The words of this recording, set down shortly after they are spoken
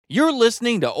You're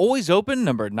listening to Always Open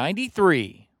number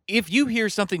 93. If you hear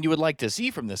something you would like to see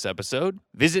from this episode,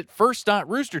 visit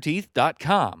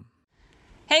first.roosterteeth.com.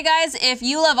 Hey guys, if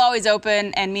you love Always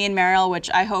Open and me and Meryl, which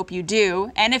I hope you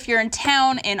do, and if you're in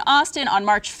town in Austin on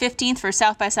March 15th for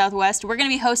South by Southwest, we're going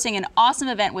to be hosting an awesome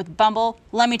event with Bumble.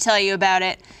 Let me tell you about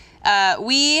it.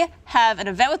 We have an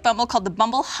event with Bumble called the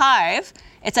Bumble Hive.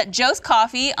 It's at Joe's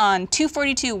Coffee on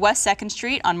 242 West 2nd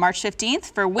Street on March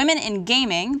 15th. For women in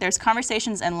gaming, there's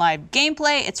conversations and live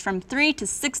gameplay. It's from 3 to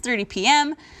 6:30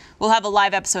 p.m. We'll have a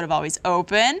live episode of Always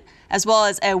Open, as well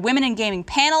as a women in gaming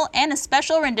panel and a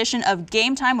special rendition of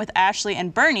Game Time with Ashley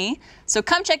and Bernie. So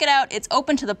come check it out. It's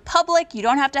open to the public. You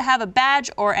don't have to have a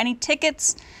badge or any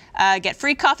tickets. Get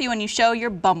free coffee when you show your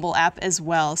Bumble app as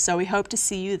well. So we hope to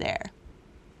see you there.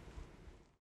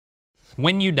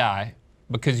 When you die,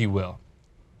 because you will.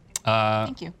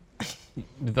 Thank you.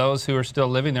 Those who are still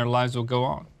living, their lives will go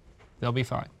on. They'll be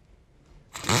fine.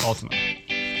 Ultimately.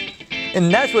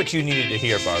 And that's what you needed to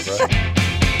hear, Barbara.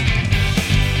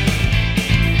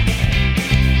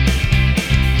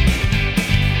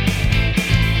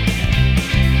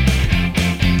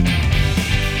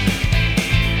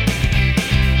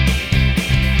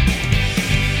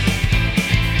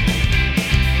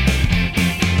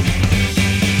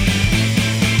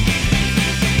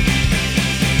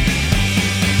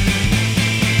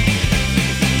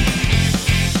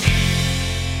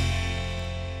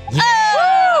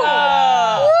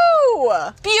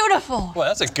 Beautiful. Well,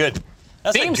 that's a good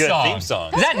theme song. Is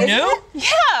that new?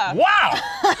 Yeah. Wow.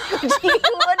 You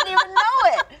wouldn't even know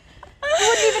it. You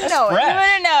wouldn't even know it. fresh. You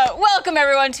wouldn't know. Welcome,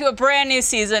 everyone, to a brand new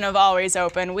season of Always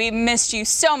Open. We missed you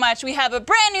so much. We have a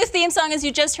brand new theme song, as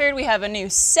you just heard. We have a new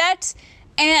set,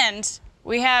 and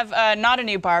we have not a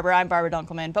new Barbara. I'm Barbara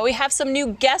Dunkelman, but we have some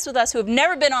new guests with us who have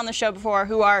never been on the show before,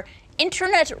 who are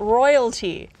internet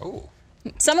royalty. Ooh.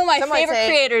 Some of my favorite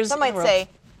creators. Some might say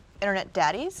internet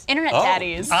daddies. Internet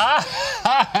daddies.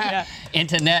 Yeah.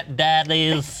 Internet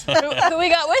daddies. Who we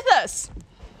got with us?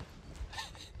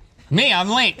 Me, I'm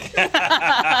Link.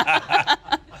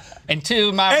 And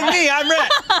to my And me, I'm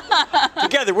Rhett.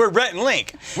 Together, we're Rhett and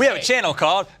Link. We have a channel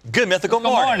called Good Mythical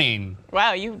Morning.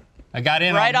 Wow, you I got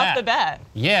in right on off that. the bat.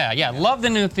 Yeah. Love the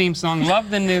new theme song.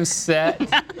 Love the new set.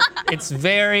 It's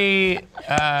very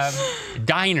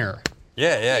diner.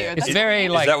 Yeah. It's very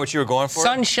Is like that what you were going for?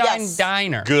 Sunshine Yes.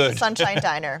 Diner. Good. Sunshine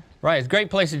Diner. Right. It's a great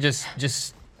place to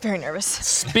just Very nervous.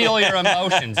 spill your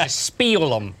emotions. Just spiel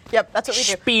them. Yep, that's what we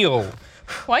do. Spiel.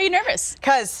 Why are you nervous?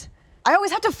 Because I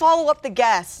always have to follow up the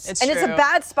guests. It's and it's true. a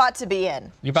bad spot to be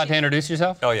in. You about to introduce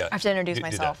yourself? Oh, yeah. I have to introduce Do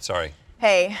that. myself. Sorry.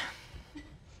 Hey,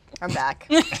 I'm back.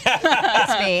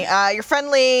 It's me, your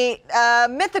friendly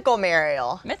mythical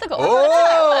Mariel. Mythical.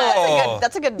 Oh!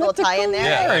 That's a good little tie in there.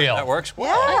 Yeah, Ariel. that works well.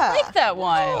 Yeah. I like that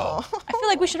one. Oh. I feel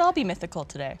like we should all be mythical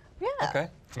today. Yeah. Okay.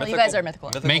 Well, you guys are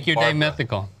mythical. Make your day Barbara.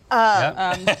 mythical.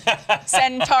 Yep.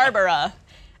 Centarbara.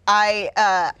 I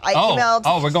emailed.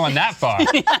 Oh, we're going that far.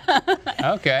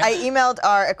 Okay. I emailed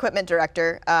our equipment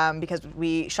director because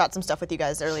we shot some stuff with you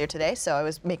guys earlier today, so I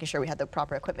was making sure we had the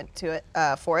proper equipment to it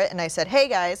for it. And I said, hey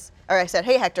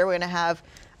Hector, we're gonna have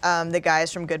the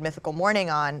guys from Good Mythical Morning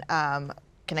on.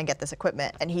 Can I get this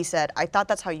equipment? And he said, I thought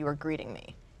that's how you were greeting me.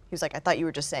 He was like, I thought you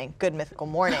were just saying Good Mythical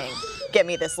Morning, get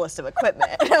me this list of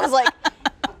equipment. And I was like,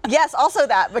 yes, also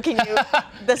that, but can you?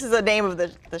 This is the name of the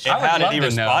show. And how did love he to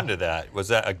respond know. to that? Was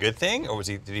that a good thing, or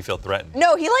did he feel threatened?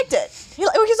 No, he liked it. He's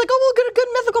like, oh, well, good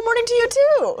Mythical Morning to you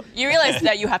too. You realize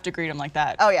that you have to greet him like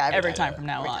that. Oh, yeah, every every time time. from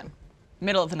now Every on. time.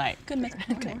 Middle of the night. Good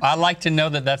mythical morning. I like to know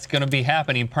that that's going to be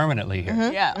happening permanently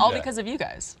here. Yeah, all Yeah. because of you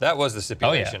guys. That was the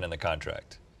stipulation in the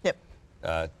contract. Yep.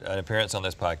 An appearance on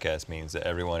this podcast means that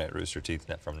everyone at Rooster Teeth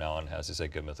from now on has to say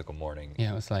Good Mythical Morning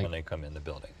Yeah, it's like- when they come in the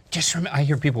building. Just remember, I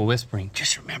hear people whispering,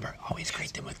 just remember, always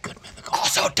greet them with good mythical.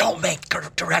 Also, don't make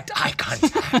direct eye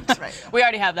contact. Right. We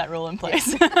already have that rule in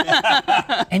place.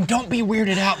 And don't be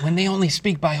weirded out when they only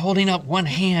speak by holding up one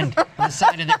hand on the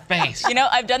side of their face. You know,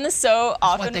 I've done this so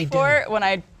often they before. do. When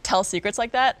I tell secrets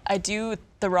like that, I do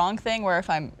the wrong thing where if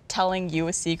I'm telling you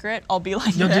a secret, I'll be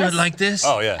like You'll this. do it like this?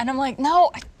 Oh, yeah. And I'm like,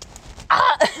 no.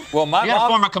 Well, my You gotta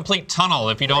mom... form a complete tunnel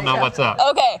if you don't know what's up.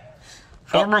 Okay.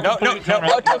 Form a No, complete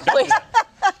tunnel. Please.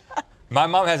 My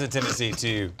mom has a tendency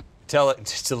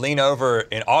to lean over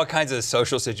in all kinds of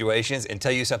social situations and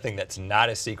tell you something that's not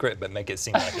a secret, but make it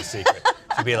seem like a secret.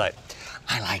 She'd be like,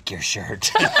 I like your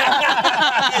shirt.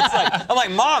 I'm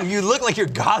like, Mom, you look like you're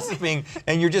gossiping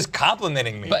and you're just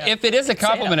complimenting me. But if it is a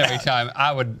compliment every time,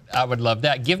 I would love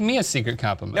that. Give me a secret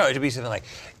compliment. No, it'd be something like,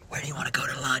 where do you want to go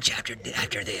to lunch after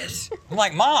this? I'm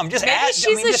like, Mom, just Maybe ask.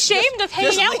 she's ashamed of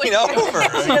hanging out with lean you. over.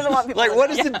 She doesn't want people Like, to what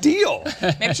know. is the deal?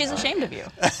 Maybe she's ashamed of you.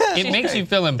 It makes you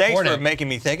feel Thanks important. for making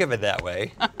me think of it that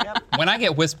way. When I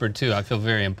get whispered to, I feel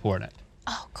very important.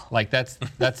 Oh, cool. Like that's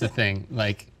the thing.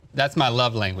 Like that's my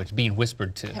love language, being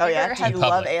whispered to. Oh yeah. ever Do had you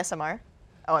love public? ASMR?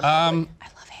 Oh, in public. I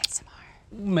love ASMR.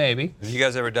 Maybe. Have you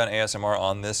guys ever done ASMR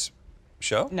on this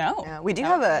show? No. Yeah, we do That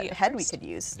have would a be head we first. could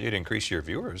use. You'd increase your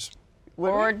viewers.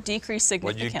 Or decrease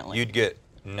Well, significantly. you'd get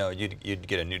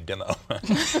a new demo.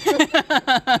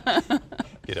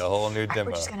 Get a whole new demo.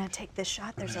 We're just gonna take this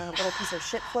shot. There's a little piece of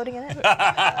shit floating in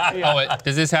it.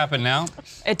 Does this happen now?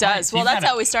 It does. Well, You've that's got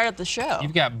how we started the show.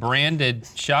 You've got branded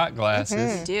shot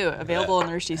glasses. We do. Available in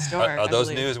the Rusty store. Are those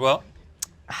I new believe. as well?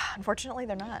 Unfortunately,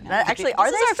 they're not. No. Actually, This are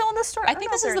is they our- still in the store? I don't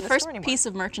think know this if is they're the in first store anymore. piece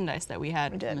of merchandise that we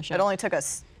had We in did. the show. It only took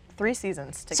us 3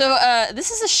 seasons to So get.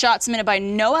 this is a shot submitted by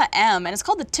Noah M, and it's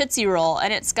called the Tootsie Roll,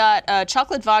 and it's got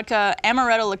chocolate vodka,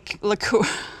 amaretto liqueur.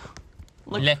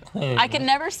 Liqueur. I can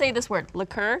never say this word.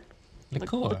 Liqueur.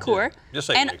 Liqueur. Just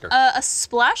say and liquor. a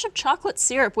splash of chocolate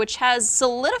syrup, which has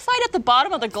solidified at the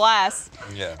bottom of the glass.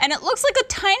 Yeah. And it looks like a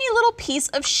tiny little piece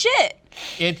of shit.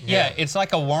 Yeah, it's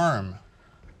like a worm.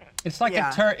 It's like Yeah.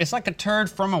 a turd. It's like a turd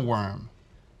from a worm.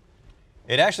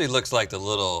 It actually looks like the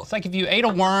little It's like if you ate a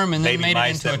worm and then baby made it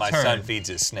mice into that a my turd. son feeds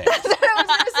his snake, I was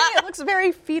gonna say it looks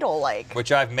very fetal-like.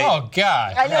 which I've made. Oh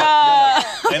God. I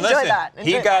know. and enjoy listen, that.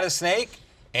 he Enjoy got that. a snake,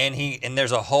 and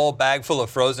there's a whole bag full of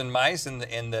frozen mice in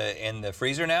the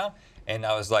freezer now. And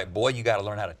I was like, boy, you got to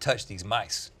learn how to touch these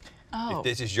mice. Oh. If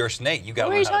this is your snake, you got to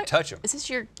What are learn you how to talking- touch them. Is this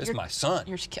your? This is your- my son.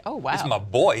 Your, oh wow. This is my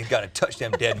boy. He's got to touch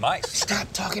them dead mice.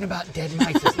 Stop talking about dead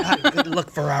mice. It's not a good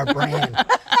look for our brand.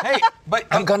 Hey, but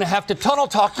I'm gonna have to tunnel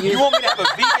talk you. you want me to have a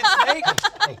vegan snake?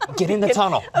 Hey, get in the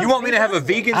tunnel. You want me to have a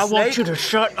vegan I snake? want you to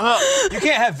shut up. You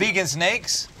can't have vegan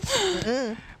snakes.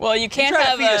 Well, you can't try to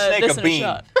have feed a snake this a in bean.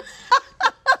 shot.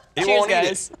 It Cheers, won't eat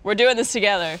guys. We're doing this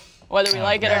together, whether we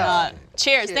like it or not.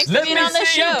 Cheers. Thanks for being on the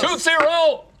show. Tootsie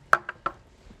Roll. it.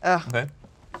 Okay.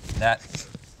 That.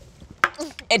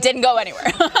 It didn't go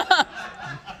anywhere.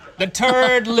 The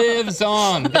turd lives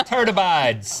on. The turd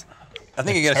abides. I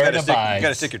think you gotta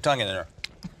Turd stick your tongue in there.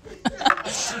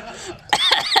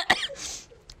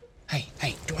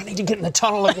 Hey, do I need to get in the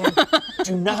tunnel again?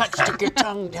 Do not stick your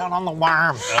tongue down on the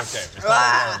worm. Okay. It's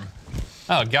not a worm.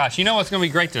 Oh gosh, you know what's gonna be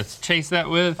great to chase that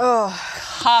with?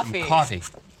 Coffee. Coffee.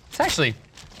 It's actually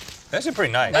That's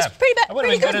pretty nice. Pretty bad. that would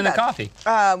have been good in the coffee.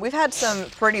 We've had some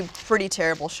pretty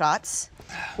terrible shots.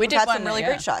 We We've did had one some really yeah.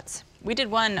 great shots. We did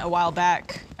one a while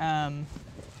back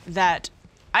that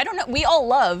I don't know. We all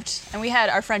loved, and we had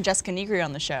our friend Jessica Negri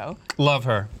on the show. Love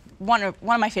her. One of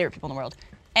my favorite people in the world.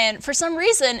 And for some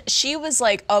reason, she was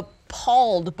like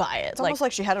appalled by it. It's almost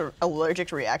like she had an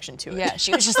allergic reaction to it. yeah,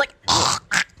 she was just like,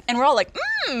 and we're all like,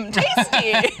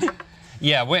 tasty.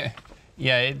 Yeah,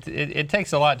 it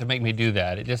takes a lot to make me do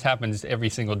that. It just happens every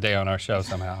single day on our show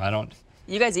somehow. I don't.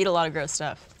 You guys eat a lot of gross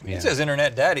stuff. Yeah. It says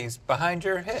Internet Daddy's behind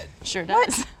your head. Sure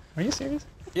does. Are you serious?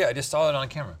 Yeah, I just saw it on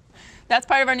camera. That's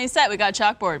part of our new set. We got a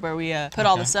chalkboard where we put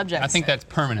all the subjects. I think that's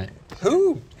permanent.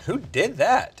 Who did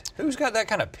that? Who's got that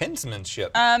kind of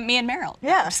penmanship? Me and Meryl.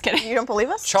 Yeah. Just kidding. You don't believe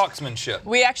us? Chalksmanship.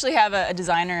 We actually have a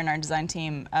designer in our design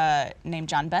team named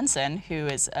John Benson, who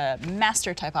is a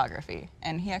master typography,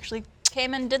 and he actually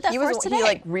came and did that for us today. He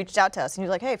like reached out to us and he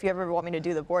was like, hey, if you ever want me to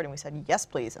do the board, and we said yes,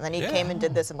 please. And then he came and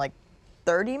did this in like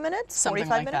 30 minutes, Something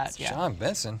 45 like minutes. that, yeah. John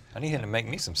Benson. I need him to make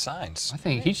me some signs. I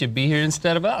think he should be here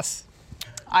instead of us.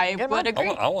 I Good would one. agree.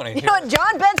 I want to You hear. know what,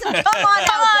 John Benson, come on out.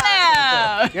 Come on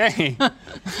out. Yay.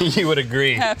 You would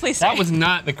agree. Please That say. was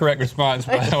not the correct response,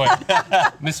 by the way.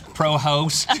 Miss Pro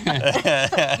Host.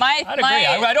 I'd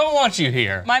agree. I don't want you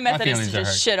here. My method is to feelings are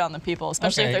just hurt. shit on the people,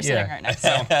 especially if they're Okay, sitting yeah. right next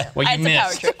to me. Well, you It's a power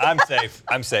missed. trip. I'm safe.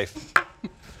 I'm safe.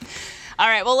 All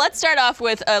right, well, let's start off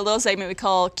with a little segment we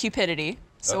call Cupidity.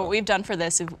 So what we've done for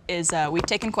this is we've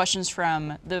taken questions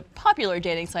from the popular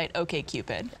dating site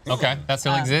OkCupid. Okay, that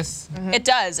still exists? It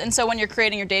does, and so when you're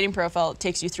creating your dating profile, it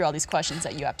takes you through all these questions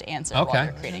that you have to answer while Okay.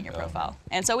 you're creating your profile.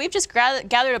 And so we've just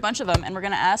gathered a bunch of them, and we're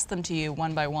going to ask them to you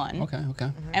one by one.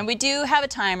 Okay. And we do have a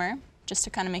timer, just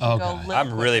to kind of make Oh, you go God. a little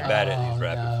I'm really quicker. bad at these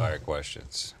rapid fire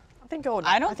questions.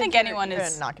 I don't think you're anyone gonna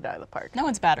is- knock it out of the park. No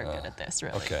one's bad or good at this,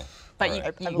 really. Okay. But All you,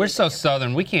 right. you- We're so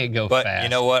southern, we can't go But fast. you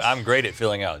know what? I'm great at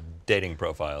filling out dating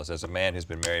profiles as a man who's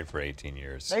been married for 18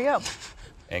 years There you go.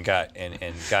 and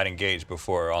got engaged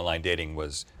before online dating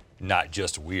was not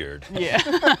just weird. yeah,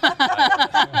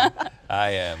 I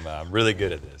am really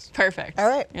good at this. perfect. All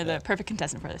right. You're the perfect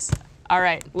contestant for this. All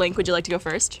right, Link, would you like to go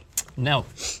first? No.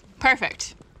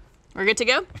 Perfect. We're good to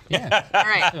go? Yeah. All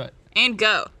right, Do it. and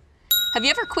go. Have you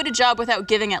ever quit a job without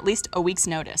giving at least a week's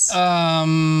notice? No.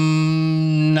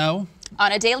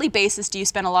 On a daily basis, do you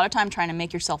spend a lot of time trying to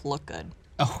make yourself look good?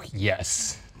 Oh,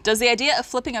 yes. Does the idea of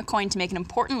flipping a coin to make an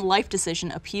important life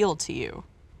decision appeal to you?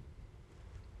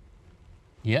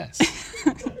 Yes.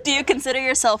 Do you consider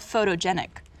yourself photogenic?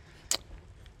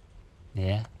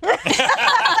 Yeah.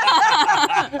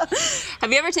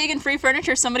 Have you ever taken free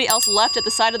furniture somebody else left at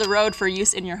the side of the road for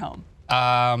use in your home?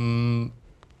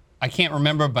 I can't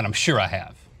remember, but I'm sure I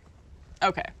have.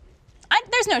 Okay.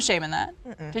 There's no shame in that.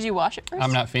 Did you wash it first?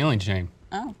 I'm not feeling shame.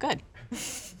 Oh, good.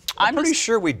 I'm pretty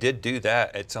sure we did do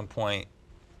that at some point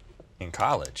in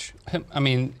college. I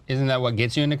mean, isn't that what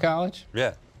gets you into college?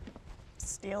 Yeah.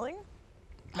 Stealing?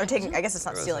 Or taking, I guess it's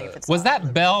not stealing if it's Was not.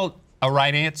 that bell a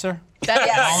right answer?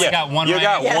 Yes. only got one you right.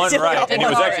 got Yes, one you right, got and it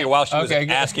one was right. actually while she was Okay,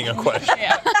 good. asking a question.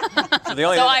 Yeah. So the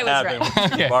only So thing I that was happened right.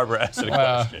 was Okay. Barbara asked a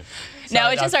question. No,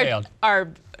 Sorry, it's just I failed. our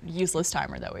useless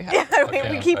timer that we have.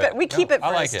 we keep it. We keep it. For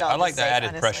I like it. stuff I like the sake, added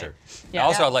honestly. pressure. Yeah.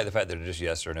 Also, Yeah. I like the fact that they're just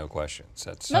yes or no questions.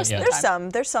 That's Most Yeah. of the There's time.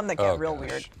 some that get oh, real gosh.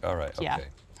 weird. All right. Okay. Yeah.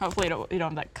 Hopefully you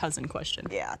don't have that cousin question.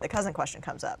 Yeah, the cousin question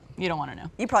comes up. You don't want to know.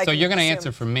 You probably. So can you're going to assume-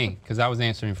 answer for me, because I was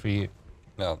answering for you.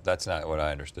 No, that's not what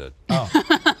I understood. Oh.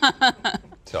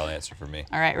 So I'll answer for me.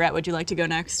 All right, Rhett, would you like to go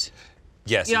next?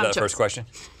 Yes. You Is don't that have the first choice. question?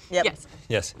 Yep. Yes.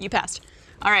 Yes. You passed.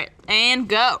 All right, and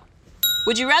go.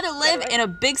 Would you rather live in a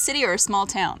big city or a small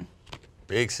town?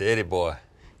 Big city boy.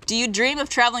 Do you dream of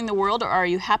traveling the world or are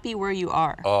you happy where you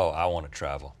are? Oh, I want to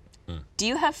travel. Do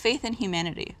you have faith in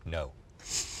humanity? No.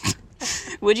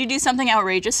 Would you do something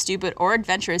outrageous, stupid, or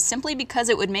adventurous simply because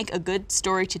it would make a good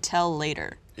story to tell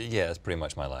later? Yeah, that's pretty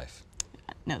much my life.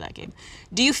 Know that game.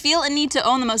 Do you feel a need to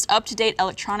own the most up-to-date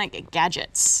electronic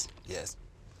gadgets? Yes.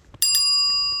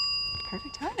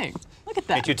 Perfect timing. Look at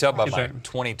that. Can't you tell by Is my that-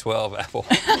 2012 Apple?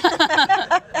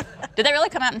 Did that really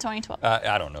come out in 2012?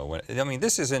 I don't know when. I mean,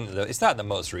 this isn't. It's not the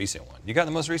most recent one. You got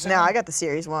the most recent No, one? I got the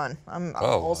series one. I'm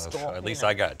Oh, old school. at least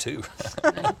I got two.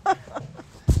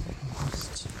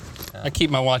 I keep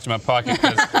my watch in my pocket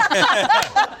because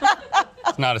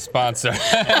it's not a sponsor.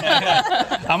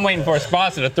 I'm waiting for a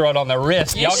sponsor to throw it on the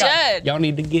wrist. You should. Y'all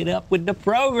need to get up with the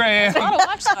program. A lot of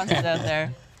watch sponsors out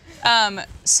there.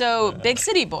 So big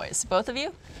city boys, both of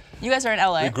you? You guys are in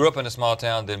LA. We grew up in a small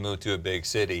town, then moved to a big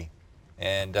city.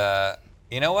 And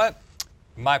you know what?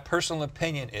 My personal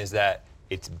opinion is that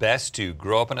it's best to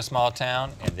grow up in a small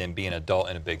town and then be an adult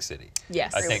in a big city.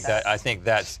 Yes. I think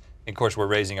that's, of course, we're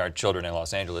raising our children in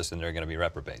Los Angeles and they're going to be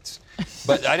reprobates.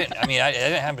 But I didn't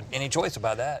have any choice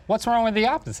about that. What's wrong with the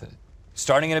opposite?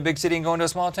 Starting in a big city and going to a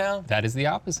small town? That is the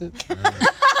opposite.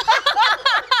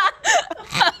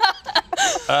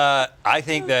 I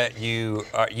think that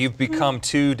you've become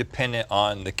too dependent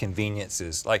on the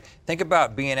conveniences. Like, think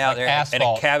about being out there in a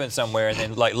asphalt. cabin somewhere and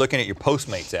then like looking at your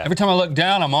Postmates app. Every time I look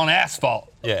down, I'm on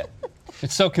asphalt. Yeah.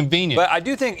 It's so convenient. But I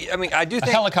do think a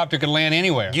helicopter could land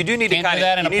anywhere. you do need Can't to do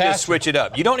that in you a need to pasture. switch it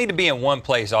up. You don't need to be in one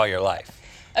place all your life.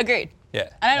 Agreed. Yeah.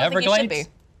 And I don't think you should Everglades?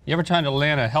 be. You ever tried to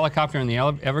land a helicopter in the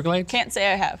Everglades? Can't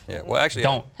say I have. Yeah. Well, actually,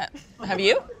 Don't. Have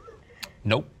you?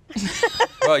 Nope.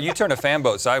 Well, you turn a fan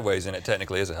boat sideways and it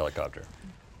technically is a helicopter.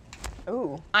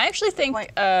 Ooh. I actually think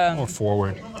Or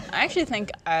forward.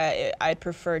 I'd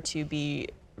prefer to be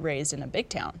raised in a big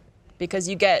town because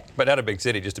you get But not a big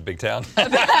city, just a big town.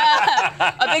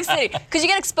 a big city because you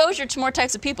get exposure to more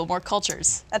types of people, more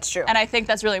cultures. That's true. And I think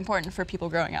that's really important for people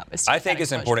growing up. Is to I get think that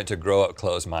it's exposure. important to grow up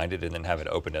closed-minded and then have it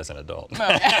open as an adult.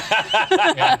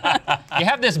 You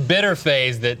have this bitter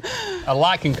phase that a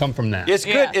lot can come from that. It's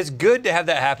good. Yeah. It's good to have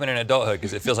that happen in adulthood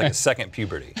because it feels like a second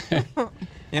puberty.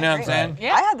 You know what I'm saying?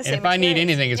 Yeah. I had the And same if I need experience.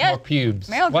 anything, it's Yeah. more pubes.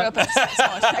 Meryl grew What? up in a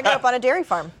small I grew up on a dairy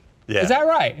farm. Yeah. Is that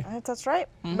right? That's right.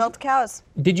 Milked cows.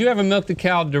 Did you ever milk the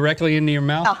cow directly into your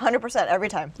mouth? 100% every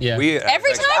time. Yeah. Every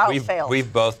time? We've, Failed.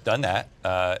 we've both done that.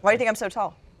 Why do you think I'm so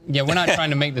tall? Yeah, we're not trying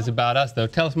to make this about us, though.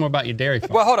 Tell us more about your dairy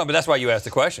farm. Well, hold on, but that's why you asked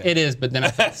the question. It is, but then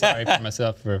I felt sorry for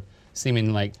myself for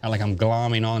seeming like I'm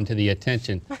glomming on to the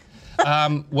attention.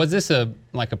 Was this a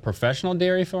professional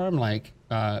dairy farm?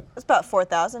 It's about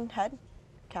 4,000 head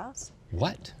cows.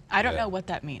 What? I don't Yeah. know what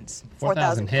that means.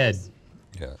 4,000 head.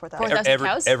 Yeah. 4,000 4,000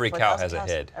 cows? Every cow 4,000 has a cows.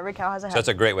 head. Every cow has a head. So that's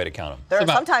a great way to count them. There are, It's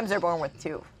about- sometimes they're born with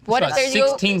two. What if About there's you?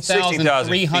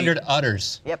 16,300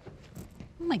 udders. Yep.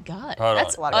 Oh my God, Hold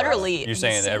that's on. utterly. You're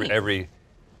saying that insane. every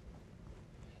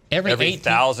Every 18th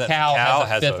 18th cow has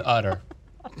has a fifth a- udder.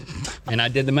 And I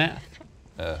did the math.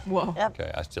 Whoa. Yep.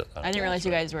 okay, I I didn't realize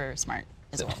you guys were smart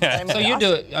as well. So you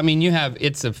do it,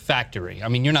 it's a factory. I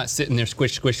mean, you're not sitting there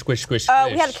squish, squish, squish, squish, We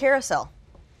squish. had a carousel.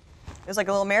 It was like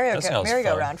a little That sounds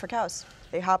merry-go-round fun. for cows.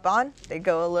 They hop on, they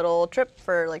go a little trip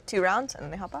for like 2 rounds, and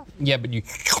then they hop off. Yeah, but you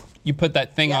you put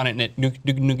that thing on it and it Does it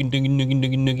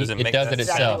it make does that it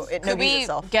sound? itself. It Could noogies we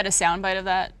itself. get a soundbite of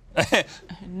that?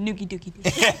 Noogie doogie doogie.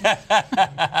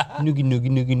 Noogie noogie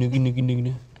noogie noogie noogie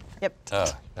noogie. Yep.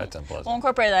 Oh, that's unpleasant. We'll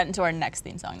incorporate that into our next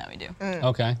theme song that we do.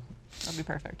 Okay. That'll be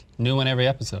perfect. New one every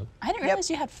episode. I didn't realize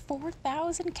you had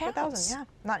 4,000 cows. 4,000, yeah.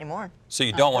 Not anymore. So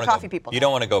you don't want coffee to go. people You now.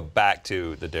 don't want to go back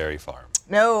to the dairy farm.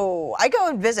 No, I go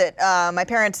and visit. My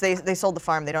parents, they sold the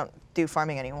farm. They don't do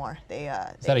farming anymore.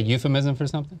 Is that a euphemism for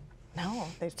something? No,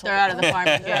 they sold They're out of the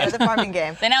farming They're out of game. the farming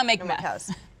game. They now make No more meth.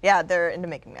 cows. Yeah, they're into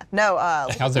making meth. No,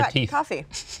 How's their teeth? Coffee.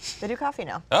 They do coffee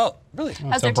now. Oh, really?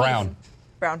 How's So their teeth? brown.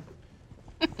 Brown.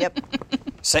 Yep.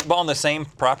 But on the same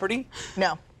property?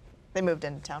 No, they moved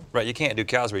into town. Right. You can't do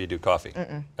cows where you do coffee.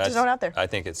 Just going out there. I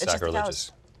think it's It's just the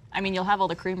sacrilegious. I mean, you'll have all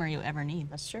the creamer you ever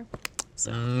need. That's true.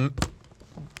 So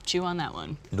chew on that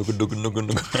one. Nugga, nugga, nugga,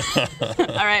 nugga.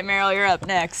 All right, Meryl, you're up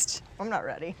next. I'm not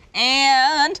ready.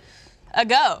 And a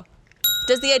go.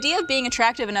 Does the idea of being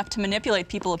attractive enough to manipulate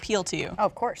people appeal to you? Oh,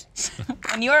 of course.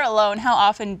 When you are alone, how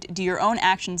often do your own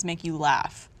actions make you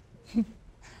laugh?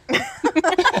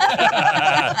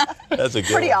 That's a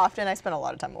good Pretty one. often. I spend a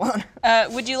lot of time alone.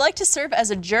 Would you like to serve as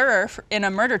a juror in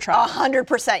a murder trial?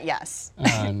 100% yes.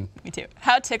 Me too.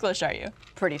 How ticklish are you?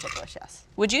 Pretty ticklish, yes.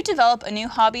 Would you develop a new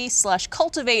hobby /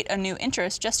 cultivate a new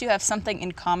interest just to have something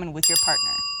in common with your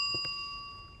partner?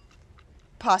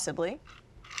 Possibly.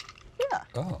 Yeah.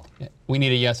 Oh. We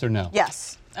need a yes or no.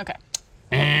 Yes. Okay.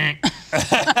 Wrong?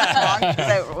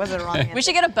 Was it a wrong answer? We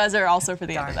should get a buzzer also for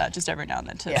the end of that, just every now and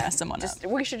then to mess someone Just,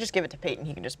 up. we should just give it to Peyton.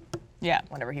 He can just. Yeah.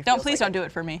 whenever he Don't feels please like don't it. do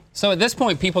it for me. So at this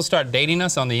point, people start dating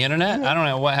us on the internet. I don't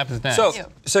know what happens next.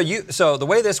 So the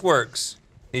way this works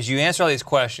is you answer all these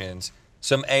questions.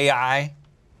 Some AI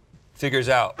figures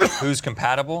out who's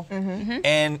compatible,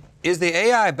 and is the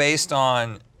AI based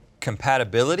on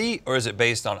compatibility or is it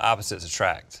based on opposites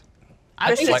attract?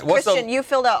 I think Like, what's the- Christian, you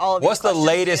filled out all of What's the your questions,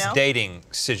 latest you know? dating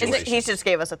situation? He just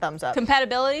gave us a thumbs up.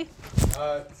 compatibility.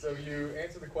 So you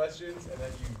answer the questions and then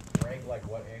you rank like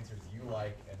what answers you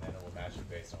like, and then it will match you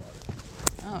based on others.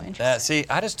 Oh, interesting. See,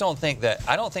 I just don't think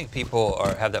people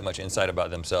have that much insight about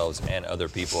themselves and other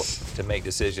people to make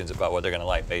decisions about what they're going to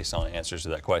like based on answers to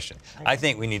that question. I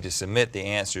think we need to submit the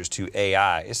answers to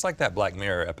AI. It's like that Black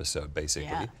Mirror episode, basically.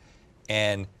 Yeah.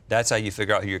 And that's how you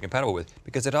figure out who you're compatible with,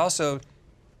 because it also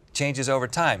changes over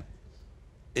time.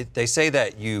 They say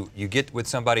that you get with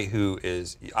somebody who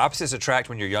is opposites attract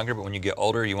when you're younger, but when you get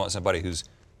older, you want somebody who's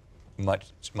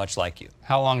much like you.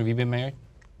 How long have you been married?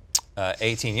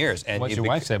 18 years. And What's you your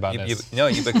wife say about you, this?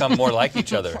 You become more like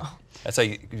each other. That's how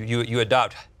you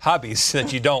adopt hobbies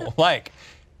that you don't like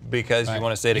because you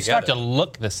want to stay You together. start to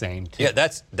look the same, too. Yeah,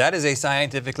 that is a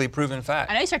scientifically proven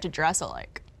fact. I know you start to dress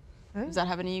alike. Does that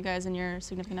happen to you guys and your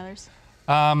significant others?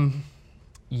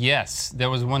 Yes, there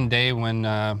was one day when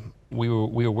we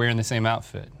were wearing the same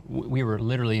outfit. We were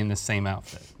literally in the same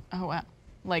outfit. Oh wow.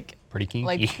 Like Pretty kinky.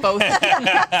 like both.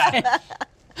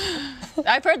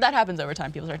 I've heard that happens over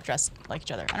time. People start to dress like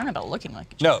each other. I don't know about looking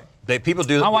like each other. No, people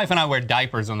do. My wife and I wear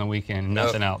diapers on the weekend and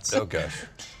nothing else. Oh gosh.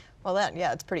 Well, then,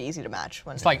 yeah, it's pretty easy to match.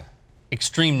 When It's like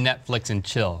extreme Netflix and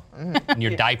chill. And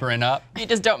you're diapering up. You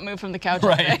just don't move from the couch.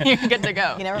 Right. Right. You're good to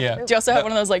go. you never. Yeah. move. Do you also have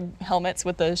one of those like helmets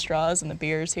with the straws and the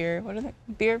beers here? What are they?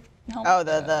 Beer helmet? Oh,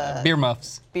 the Beer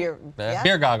muffs. beer. Yeah?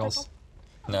 Beer goggles.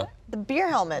 No. The beer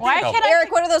helmet. Why can't I Eric,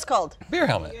 think- what are those called? Beer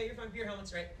helmet. Yeah, you're fine. Beer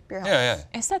helmets, right? Beer helmet.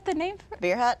 Yeah. Is that the name for it?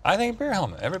 Beer hat. I think beer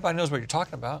helmet. Everybody knows what you're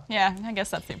talking about. Yeah, I guess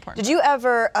that's the important. Did you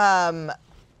ever?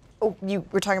 You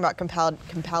were talking about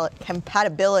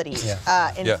compatibility. In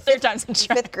Yeah. Third time's a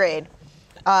charm. 5th grade,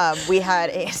 we had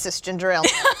this ginger ale.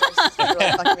 This is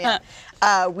really fucking me up.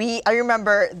 I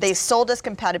remember they sold us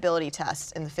compatibility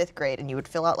tests in the 5th grade, and you would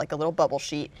fill out like a little bubble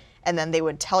sheet, and then they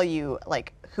would tell you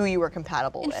like who you were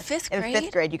compatible with. 5th In grade?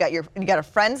 5th grade, you got a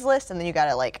friends list, and then you got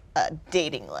a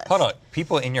dating list. Hold on.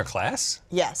 People in your class?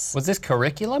 Yes. Was this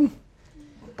curriculum?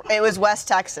 It was West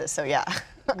Texas, so yeah.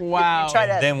 Wow. Try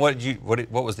to. Then what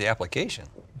was the application?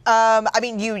 I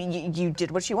mean, you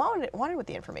did what you wanted with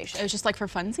the information. It was just like for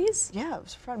funsies? Yeah, it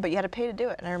was fun, but you had to pay to do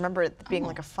it, and I remember it being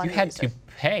like a fundraiser. You had to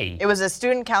pay. It was a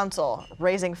student council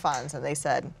raising funds, and they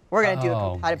said, we're going to do a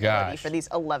Oh, compatibility gosh. for these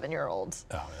 11-year-olds.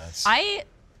 Oh, that's. I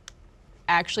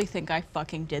actually think I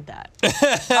fucking did that.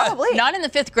 Probably. Not in the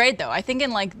 5th grade though. I think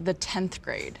in like the 10th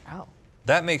grade. Oh.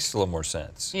 That makes a little more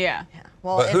sense. Yeah.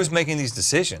 Well, But in- who's making these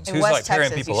decisions? in Who's West like pairing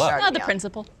Texas, people you up? start- Not the Yeah.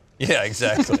 principal. Yeah,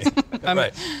 exactly.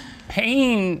 Right.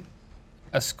 Paying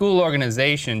a school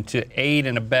organization to aid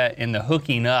and abet in the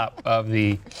hooking up of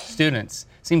the students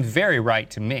seems very right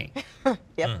to me.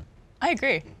 Yep. I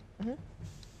agree.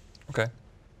 Okay.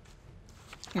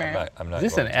 I'm not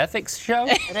Is this an going ethics show?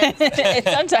 It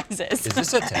sometimes is. to. Is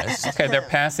this a test? Okay, they're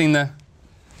passing the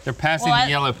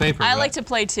yellow paper. I right? like to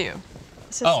play too.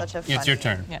 This is Oh, such a it's your funny-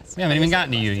 turn. Yes. We haven't even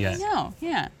gotten to you yet. No,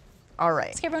 yeah. All right.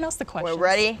 Ask everyone else the question. We're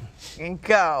ready and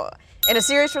go. In a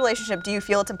serious relationship, do you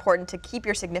feel it's important to keep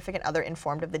your significant other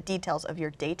informed of the details of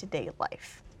your day-to-day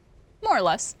life? More or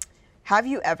less. Have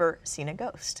you ever seen a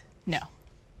ghost? No.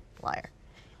 Liar.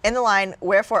 In the line,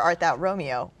 "Wherefore art thou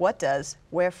Romeo?" what does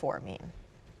wherefore mean?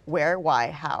 Where,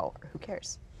 why, how, or who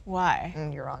cares? Why?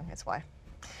 You're wrong. It's why.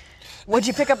 Would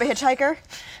you pick up a hitchhiker?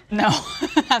 No,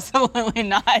 absolutely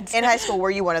not. In high school,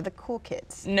 were you one of the cool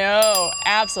kids? No,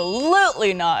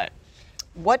 absolutely not.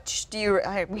 What do you?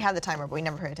 We have the timer, but we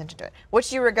never paid attention to it. Which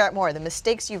do you regret more, the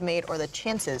mistakes you've made or the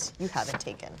chances you haven't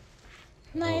taken?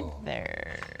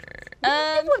 Neither.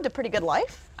 You've lived a pretty good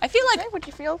life. I feel like What'd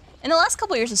you feel? in the last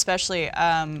couple of years especially,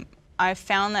 I've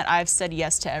found that I've said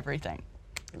yes to everything.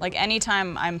 Like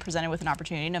anytime I'm presented with an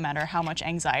opportunity, no matter how much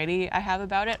anxiety I have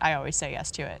about it, I always say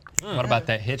yes to it. What about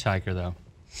that hitchhiker though?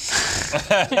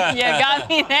 You got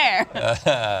me there.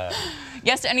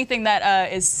 Yes to anything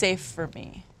that is safe for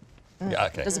me. Yeah,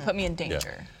 okay. Doesn't put me in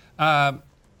danger. I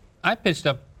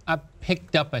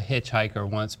picked up a hitchhiker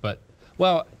once, but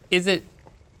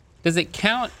does it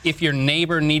count if your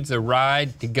neighbor needs a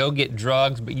ride to go get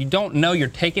drugs, but you don't know you're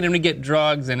taking him to get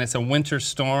drugs and it's a winter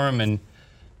storm and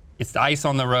it's ice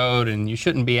on the road and you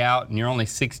shouldn't be out and you're only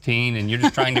 16 and you're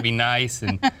just trying to be nice,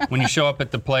 and when you show up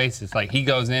at the place, it's like he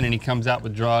goes in and he comes out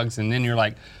with drugs, and then you're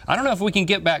like, I don't know if we can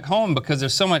get back home because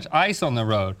there's so much ice on the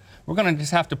road. We're gonna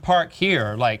just have to park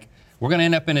here. Like, we're gonna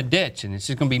end up in a ditch and it's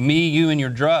just gonna be me, you, and your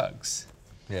drugs.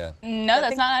 Yeah. No,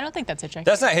 that's not. I don't think that's hitchhiking.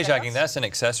 That's not hitchhiking. That's an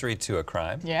accessory to a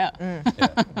crime. Yeah. Right,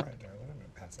 Darren, I'm gonna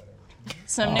pass that over to you.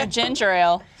 Some new ginger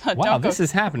ale. Wow, Don't go- this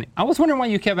is happening. I was wondering why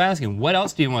you kept asking, what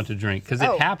else do you want to drink? Because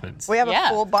Oh, it happens. We have Yeah. a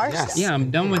full bar Yes. staff. Yeah, I'm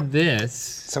done with this.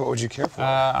 So what would you care for?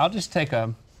 I'll just take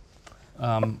a. You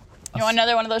want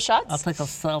another one of those shots? I'll take a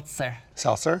seltzer.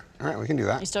 Seltzer? All right, we can do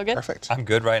that. You still good? Perfect. I'm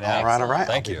good right now. All right, all right.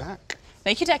 Thank I'll be you. back.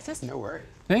 Thank you, Texas. No worries.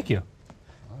 Thank you.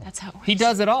 That's how it works. He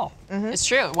does it all. It's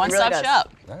true. One really stop does.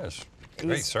 shop. That is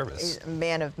great service. He's a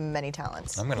man of many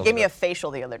talents. I'm gonna He gave me a leave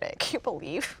facial the other day. Can you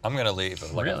believe? I'm gonna leave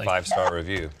like Really? a 5-star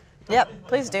review Yep,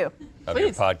 please do. of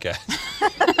your Please. podcast.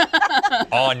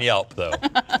 On Yelp, though.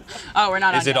 Oh, we're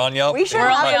not Is on it on Yelp? We should We're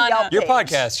have only a on Yelp Your page.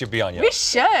 podcast should be on Yelp. We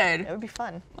should. It would be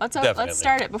fun. Definitely. Let's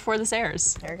start it before this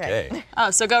airs. Okay. Okay.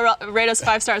 Oh, so go rate us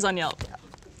 5 stars on Yelp.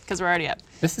 Because we're already up.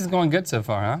 This is going good so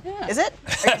far, huh? Is it?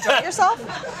 Are you enjoying yourself?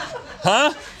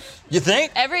 You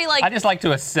think? Every I just like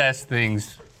to assess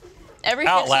things. every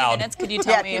Out 15 loud. minutes, could you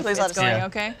tell Yeah, me can you if please it's let us know? going Yeah.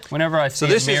 okay? Whenever I see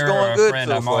this a is mirror going or a good friend,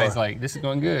 so I'm always far. like, this is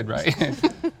going good, right?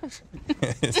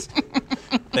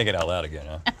 Thinking out loud again,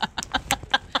 huh?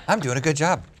 I'm doing a good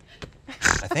job.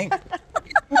 I think.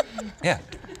 Yeah.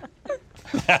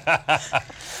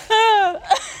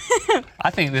 I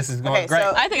think this is going Okay, great.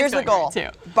 so I think here's it's the going goal.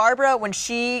 great, too. Barbara, when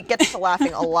she gets to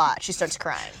laughing a lot, she starts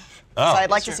crying. Oh. So I'd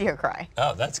like to see her cry.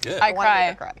 Oh, that's good. I wanna make cry.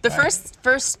 her cry. The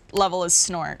first level is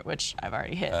snort, which I've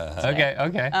already hit. Okay,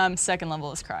 okay. Second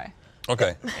level is cry.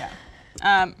 Okay.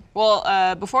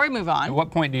 Before we move At on,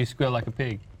 what point do you squeal like a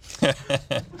pig?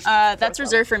 that's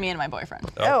reserved for me and my boyfriend.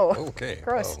 Oh, Okay.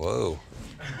 gross. Oh, whoa.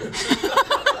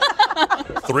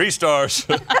 3 stars.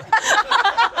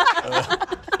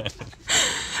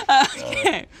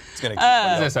 Okay. It's gonna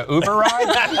keep Is this an Uber ride?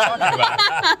 What are you talking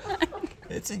about?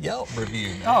 It's a Yelp review.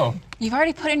 Man. Oh, You've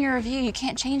already put in your review. You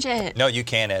can't change it. No, you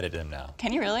can edit them now.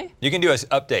 Can you really? You can do an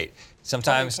update.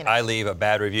 Sometimes can. I leave a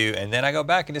bad review and then I go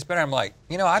back and it's better. I'm like,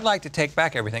 I'd like to take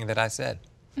back everything that I said.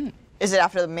 Is it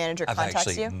after the manager I've contacts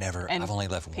actually you? never, And I've only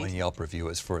left one Pete. Yelp review. It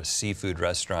was for a seafood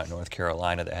restaurant in North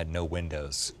Carolina that had no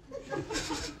windows.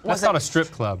 that's not a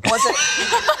strip club.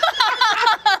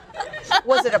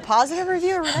 Was it a positive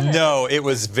review or negative? No, it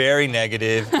was very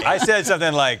negative. I said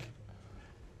something like,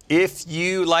 if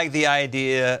you like the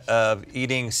idea of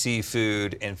eating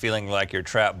seafood and feeling like you're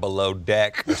trapped below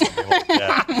deck or something like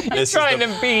that. this is Trying the-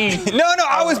 to be. No,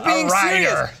 I was being writer.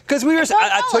 serious. Because we were, does I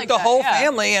sound took like the that, whole yeah.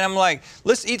 family and I'm like,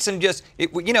 let's eat some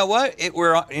you know what?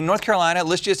 We're in North Carolina,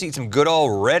 let's just eat some good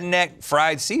old redneck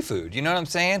fried seafood. You know what I'm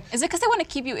saying? Is it because they want to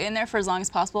keep you in there for as long as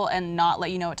possible and not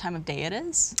let you know what time of day it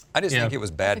is? I just Yeah. think it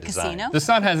was bad The design. casino? The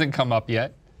sun hasn't come up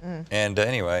yet. And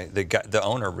anyway, the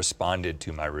owner responded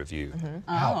to my review.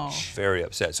 Oh. Very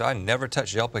upset. So I never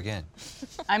touched Yelp again.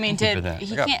 I mean, for did that.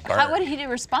 he I got can't? burned. How would he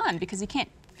respond? Because he can't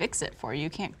fix it for you.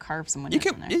 You can't carve someone You in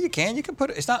can, there. yeah, you can. You can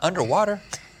put it. It's not underwater.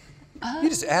 You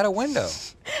just add a window.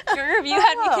 Your review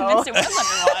had me convinced it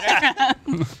was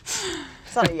underwater.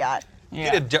 It's not a yacht.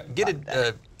 Yeah. Get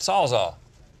a Sawzall.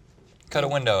 Cut a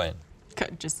window in.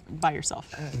 Just by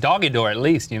yourself. Doggy door, at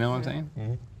least. You know what I'm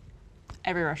saying?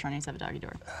 Every restaurant needs to have a doggy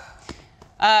door.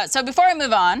 So before I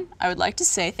move on, I would like to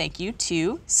say thank you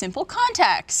to Simple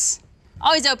Contacts.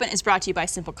 Always Open is brought to you by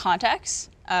Simple Contacts.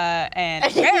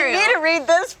 And You Mariel need to read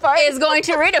this part. is going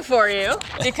to read it for you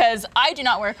because I do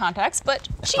not wear contacts, but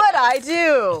she But does. I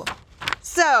do.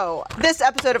 So, this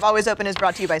episode of Always Open is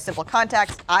brought to you by Simple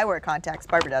Contacts. I wear contacts,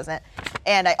 Barbara doesn't.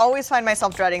 And I always find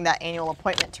myself dreading that annual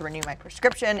appointment to renew my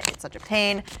prescription. It's such a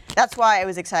pain. That's why I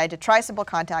was excited to try Simple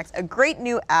Contacts, a great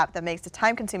new app that makes the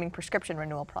time-consuming prescription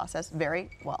renewal process very,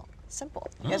 well, simple.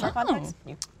 You guys wear contacts?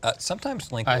 You-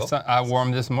 Sometimes Link I will. wore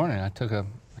them this morning. I took a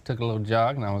little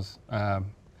jog, and I was.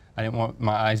 I didn't want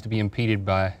my eyes to be impeded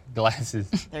by glasses.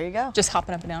 There you go. Just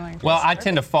hopping up and down on your face. Well, I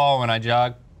tend to fall when I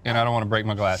jog, and I don't want to break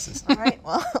my glasses. All right,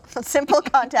 well, Simple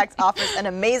Contacts offers an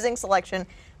amazing selection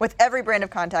with every brand of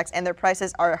contacts, and their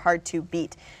prices are hard to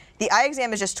beat. The eye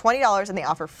exam is just $20, and they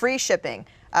offer free shipping.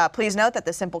 Please note that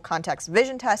the Simple Contacts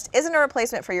vision test isn't a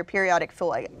replacement for your periodic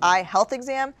full eye health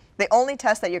exam. They only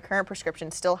test that your current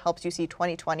prescription still helps you see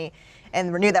 20/20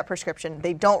 and renew that prescription.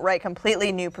 They don't write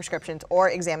completely new prescriptions or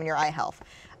examine your eye health.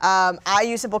 I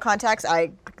use Simple Contacts.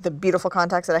 The beautiful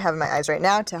contacts that I have in my eyes right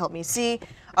now to help me see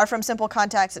are from Simple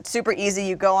Contacts. It's super easy.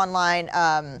 You go online.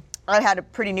 I had a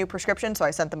pretty new prescription, so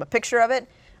I sent them a picture of it,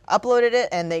 uploaded it,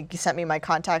 and they sent me my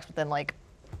contacts within like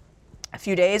a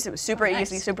few days. It was super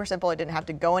easy, super simple. I didn't have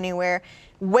to go anywhere.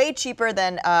 Way cheaper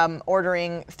than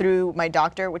ordering through my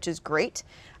doctor, which is great.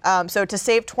 So to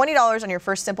save $20 on your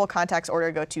first Simple Contacts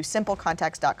order, go to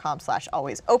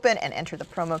simplecontacts.com/alwaysopen and enter the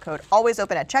promo code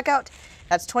alwaysopen at checkout.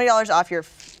 That's $20 off your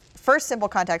first Simple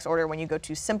Contacts order when you go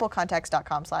to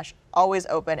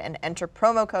simplecontacts.com/alwaysopen and enter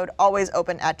promo code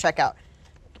alwaysopen at checkout.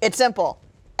 It's simple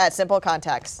at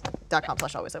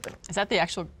simplecontacts.com/alwaysopen. Is that the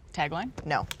actual tagline?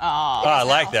 No. Oh, I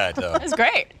like that though. It's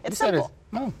great. It's That is- simple.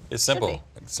 oh. It's simple. Should be.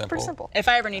 It's simple. Pretty simple. If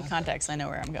I ever need contacts, I know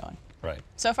where I'm going. Right.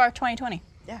 So far, 2020.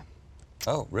 Yeah.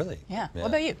 Oh, really? Yeah. What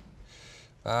about you?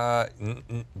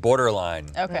 Borderline.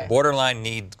 Okay. Borderline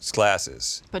needs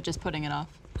glasses. But just putting it off.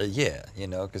 Yeah,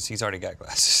 because he's already got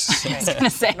glasses. I was gonna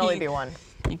say Can only be one.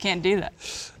 you can't do that.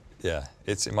 Yeah,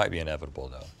 it might be inevitable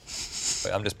though.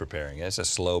 But I'm just preparing. It's a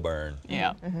slow burn.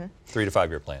 Yeah. 3 to 5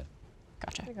 year plan.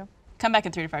 Gotcha. you go. Come back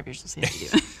in 3 to 5 years. We'll see how you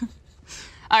do.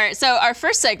 All right. So our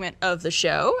first segment of the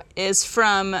show is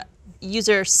from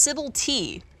user Sybil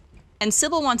T, and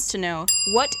Sybil wants to know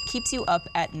what keeps you up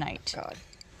at night. God.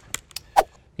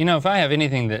 You know, if I have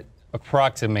anything that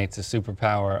approximates a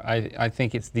superpower, I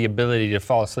think it's the ability to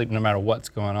fall asleep no matter what's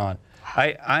going on.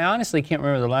 I honestly can't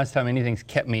remember the last time anything's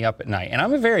kept me up at night. And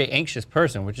I'm a very anxious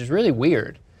person, which is really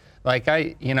weird. Like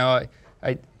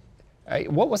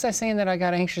what was I saying that I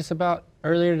got anxious about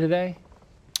earlier today?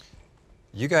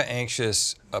 You got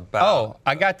anxious about. Oh,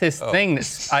 I got this thing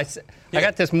I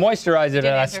got this moisturizer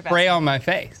that I answer spray fast. on my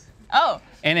face. Oh.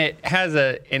 And it has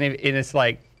it's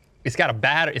like, it's got a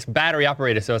battery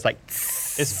operated, so it's like,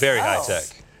 It's very high tech.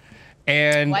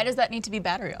 and Why does that need to be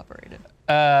battery operated?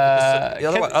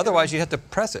 Otherwise, you have to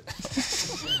press it.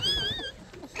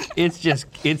 it's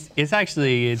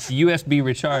USB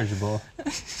rechargeable.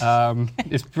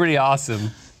 It's pretty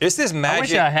awesome. It's this I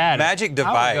wish I had magic it.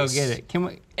 device. I want to go get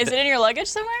it. Is it in your luggage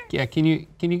somewhere? Yeah, can you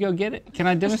go get it? Can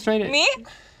I demonstrate it? Me?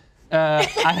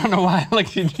 I don't know why I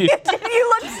looked at you. You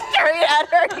looked straight at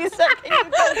her. You said, "Can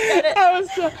you go get it?" I was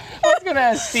gonna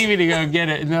ask Stevie to go get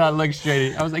it, and then I looked straight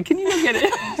at you. I was like, can you go get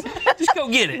it? Just go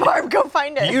get it. Barb, go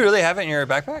find it. You really have it in your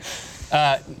backpack?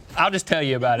 I'll just tell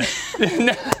you about it.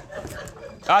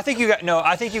 I think you got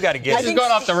to get This it. is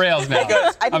going off the rails now. I think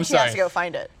I'm she has sorry. to go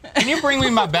find it. Can you bring me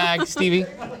my bag, Stevie?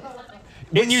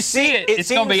 When you see it, it's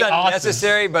gonna be seems awesome.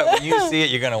 unnecessary, but when you see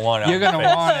it, you're gonna want it. You're gonna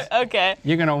want it. Okay.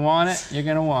 You're gonna want it. You're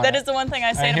gonna want That it. is the one thing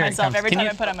I say Alright, to here it myself comes. every Can time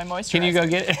you- I put on my moisturizer. Can you go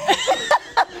get it?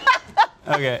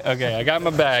 Okay. I got my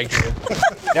bag here.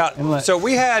 Now, so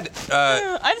we had.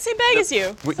 I'm the same bag as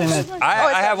you.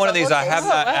 I have one of these. I have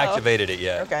not wow. activated it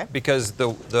yet. Okay. Because the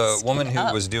woman who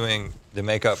up. was doing the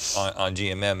makeup on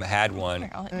GMM had one,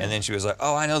 I'll hit and then she was like,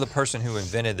 "Oh, I know the person who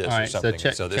invented this All or right, so something."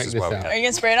 check this this is why we out. have. Are you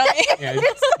gonna spray it on me? Yeah,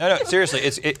 No, seriously,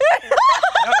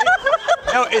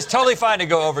 no, it's totally fine to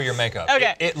go over your makeup.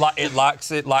 Okay. It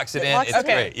locks it in. locks It's it in.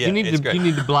 great. Yeah, you need it's to great. you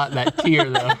need to blot that tear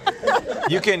though.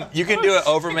 You can do it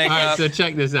over All makeup. right, so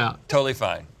check this out. Totally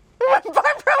fine.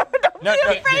 Barbara, don't No, be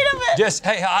no, afraid of it. just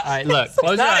hey, All right, look.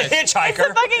 Close your not a eyes.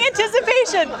 hitchhiker. Fucking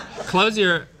anticipation.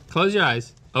 Close your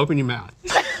eyes. Open your mouth.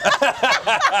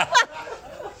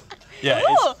 Yeah,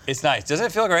 Ooh. it's nice. Doesn't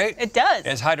it feel great? It does.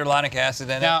 It's hyaluronic acid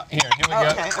in it. Now here we go. Oh,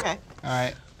 okay. All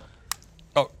right.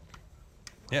 Oh,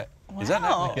 yeah. Is that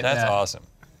Wow. not? That's that. awesome.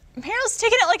 Meryl's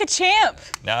taking it like a champ.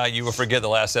 Now you will forget the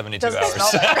last 72 Doesn't hours.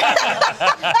 smell bad.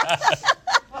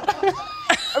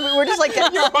 I mean, we're just like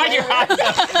getting Why your eyes?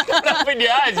 Open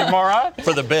your eyes, you moron.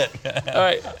 For the bit. All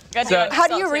right. Gotta do So, it How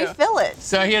do you yourself, too. refill it?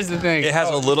 so here's the thing. It has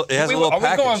a little. It has a little Are we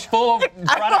going package. full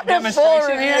product going to full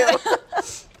demonstration here?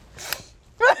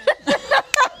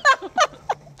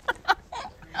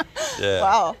 Yeah.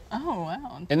 Wow. Oh,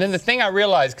 wow. And then the thing I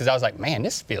realized, because I was like, man,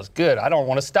 this feels good. I don't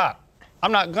want to stop.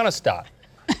 I'm not going to stop.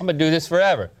 I'm going to do this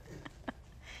forever.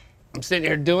 I'm sitting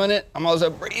here doing it. I'm also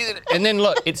breathing. And then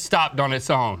look, it stopped on its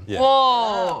own. Yeah.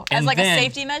 Whoa. As And like then- a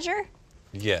safety measure?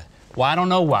 Yeah. Well, I don't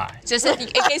know why. Just in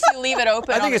case you leave it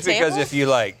open I think on it's the because table? if you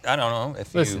like, I don't know,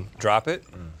 if Listen. you drop it,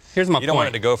 Here's my you don't point. want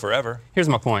it to go forever. Here's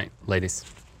my point, ladies.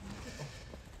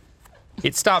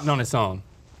 It stopped on its own.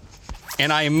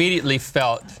 And I immediately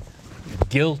felt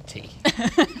guilty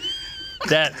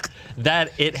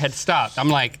that it had stopped. I'm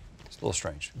like, It's a little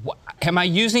strange. am I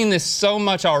using this so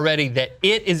much already that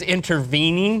it is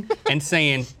intervening and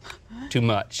saying too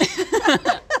much?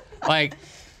 Like,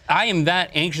 I am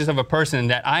that anxious of a person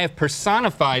that I have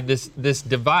personified this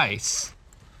device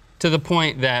to the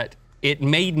point that it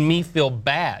made me feel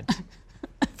bad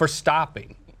for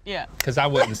stopping, Yeah. because I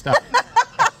wouldn't stop.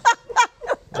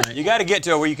 You got to get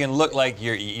to where you can look like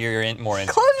you're more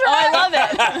into. Close your Oh, eyes. I love it.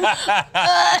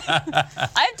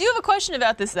 I do have a question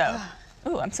about this, though.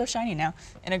 Ooh, I'm so shiny now,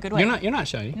 in a good way. You're not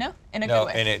shiny. No, in a No,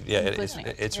 good way. and Please me.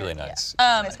 it's really nice.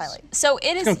 Nice highlight. So it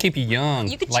It's gonna is. keep you young.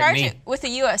 You could like charge me. it with a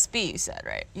USB. You said,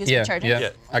 right? USB Yeah, charger. yeah, Yeah.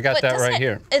 I got But that doesn't right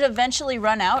here. It eventually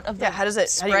run out of the Yeah, how do you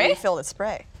spray? refill the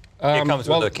spray? It comes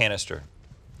well, with a canister.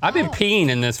 I've been peeing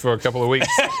in this for a couple of weeks.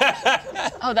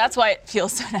 Oh, that's why it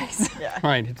feels so nice. Yeah,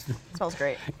 Right. it smells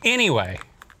great. Anyway,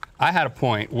 I had a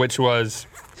point, which was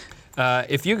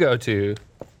if you go to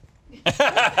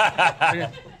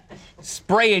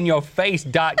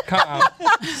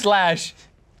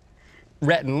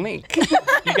sprayinyourface.com/Rhett and Link,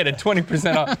 you get a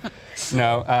 20% off.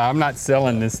 No, I'm not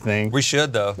selling this thing. We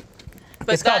should though.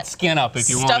 But It's called that- Skin Up if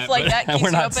you want stuff it. like but that keeps we're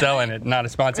you not open at selling night? it, not a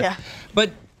sponsor. Yeah.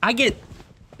 But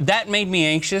that made me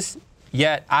anxious,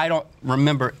 yet I don't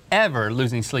remember ever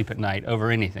losing sleep at night over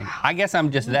anything. I guess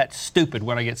I'm just that stupid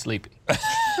when I get sleepy.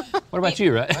 What about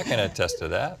you, I right? can attest to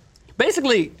that.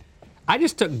 Basically, I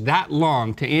just took that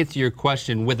long to answer your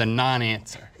question with a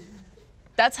non-answer.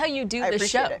 That's how you do I the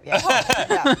appreciate show. it.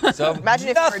 Yeah. So Imagine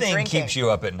if you were nothing drinking. keeps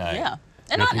you up at night. Yeah.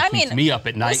 And Nothing I keeps mean, me up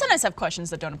at night. we sometimes have questions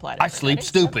that don't apply to I sleep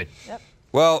everybody. stupid.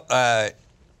 Well,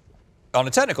 on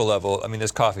a technical level, I mean,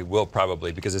 this coffee will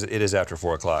probably, because it is after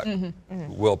 4 o'clock,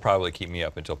 will probably keep me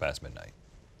up until past midnight.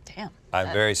 Damn.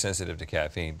 I'm very sensitive to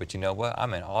caffeine, but you know what?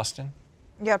 I'm in Austin.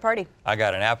 You got a party. I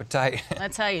got an appetite.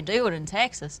 That's how you do it in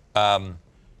Texas.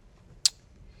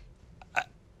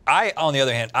 I, on the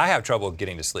other hand, I have trouble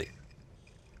getting to sleep.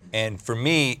 And for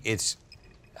me,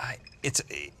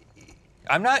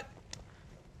 I'm not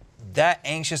that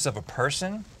anxious of a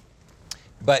person,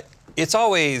 but it's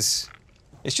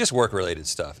just work-related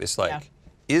stuff. It's like,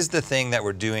 Yeah. is the thing that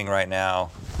we're doing right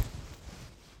now,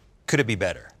 could it be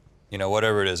better? You know,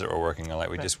 whatever it is that we're working on. Like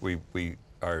we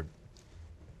are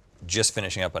just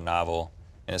finishing up a novel,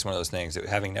 and it's one of those things that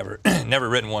having never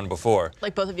written one before.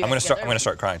 Like both of you I'm guys gonna together?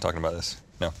 start crying talking about this.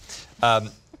 No,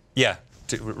 yeah,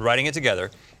 writing it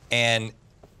together, and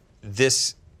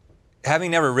this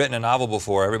having never written a novel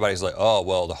before, everybody's like, oh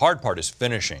well, the hard part is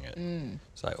finishing it.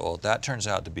 It's like, well, that turns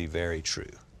out to be very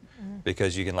true,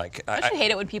 because you can like. I actually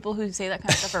hate it when people who say that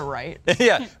kind of stuff are right.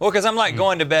 Yeah, well, because I'm like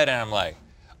going to bed and I'm like,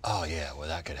 oh yeah,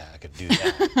 well I could do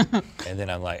that, and then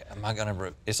I'm like, am I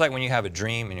gonna? It's like when you have a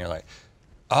dream and you're like,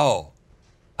 oh,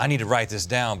 I need to write this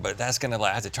down, but that's gonna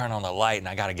like I have to turn on the light and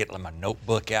I gotta get my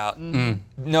notebook out.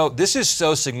 No, this is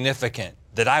so significant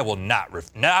that I will not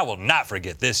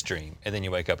forget this dream, and then you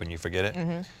wake up and you forget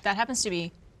it. That happens to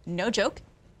be, no joke,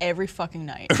 every fucking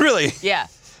night. Really? Yeah.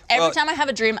 Every Well- time I have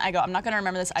a dream, I go, I'm not going to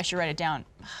remember this. I should write it down.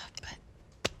 But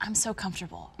I'm so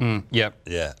comfortable. Yep.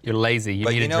 Yeah. You're lazy. You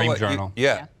But need you a know dream what? journal.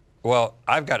 Yeah. Well,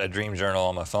 I've got a dream journal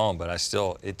on my phone, but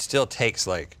it still takes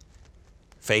like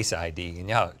Face ID. And you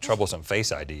know how troublesome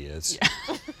Face ID is.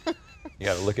 You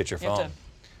got to look at your You have phone.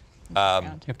 You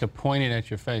have to point it at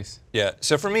your face. Yeah.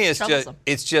 So for me, Troublesome.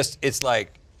 it's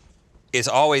like, it's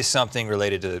always something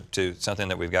related to something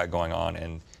that we've got going on,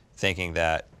 and thinking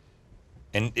that,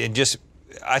 and just,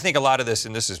 I think a lot of this,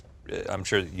 and this is, I'm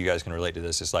sure that you guys can relate to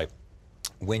this, it's like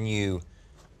when you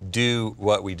do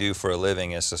what we do for a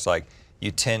living, it's just like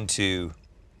you tend to,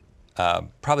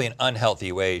 probably in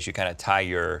unhealthy ways, you kind of tie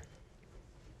your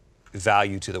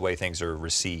value to the way things are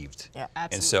received. Yeah,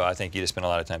 And so I think you just spend a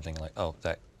lot of time thinking like, oh,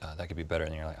 that could be better,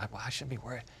 and you're like, well, I shouldn't be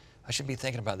worried. I shouldn't be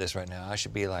thinking about this right now. I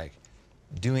should be like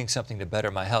doing something to better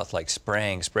my health, like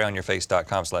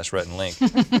sprayonyourface.com/Rhett and link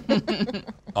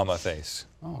on my face.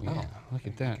 Oh, yeah. Look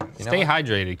at that. Stay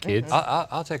hydrated, kids.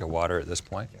 I'll take a water at this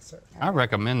point. Yes, sir. I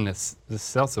recommend this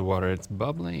seltzer water. It's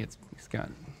bubbly. It's got.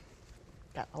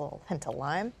 Got a little hint of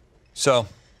lime. So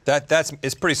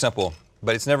it's pretty simple,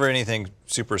 but it's never anything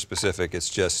super specific. It's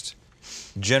just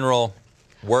general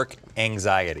work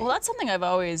anxiety. Well, that's something I've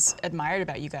always admired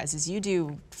about you guys is you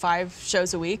do 5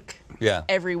 shows a week. Yeah.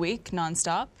 Every week,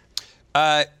 nonstop.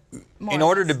 In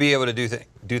order to be able to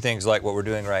do things like what we're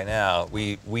doing right now,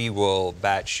 we will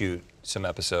batch shoot some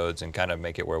episodes and kind of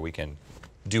make it where we can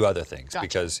do other things. Gotcha.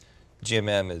 Because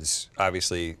GMM is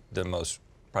obviously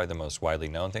probably the most widely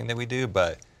known thing that we do,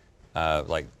 but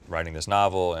like writing this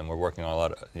novel, and we're working on a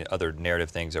lot of other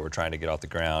narrative things that we're trying to get off the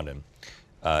ground, and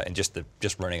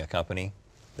just running a company,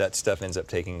 that stuff ends up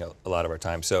taking a lot of our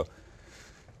time. So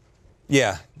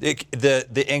yeah,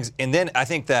 and then I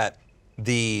think that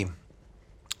the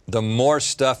more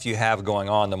stuff you have going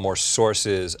on, the more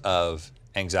sources of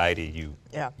anxiety you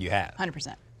have. 100%.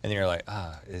 And then you're like,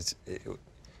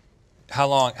 how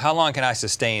long can I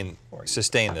sustain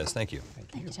this? Thank you.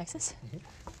 Thank you, Texas.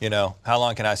 You know, how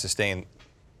long can I sustain?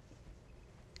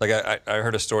 Like I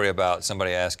heard a story about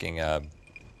somebody asking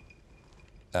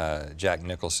Jack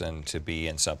Nicholson to be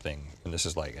in something, and this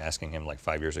is like asking him like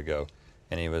 5 years ago,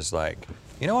 and he was like,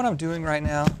 you know what I'm doing right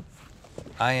now?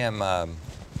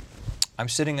 I'm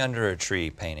sitting under a tree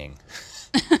painting.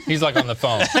 He's like on the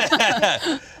phone,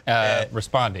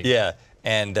 responding. Yeah.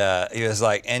 And he was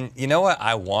like, and you know what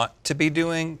I want to be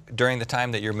doing during the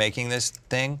time that you're making this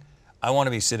thing? I want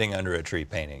to be sitting under a tree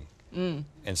painting. And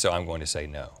so I'm going to say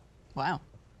no. Wow.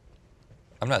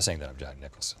 I'm not saying that I'm Jack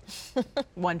Nicholson.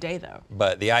 One day, though.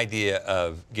 But the idea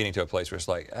of getting to a place where it's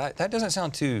like, that doesn't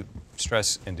sound too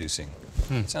stress-inducing.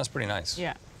 It sounds pretty nice.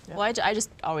 Yeah. Well, I just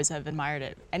always have admired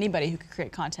it. Anybody who could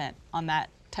create content on that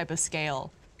type of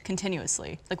scale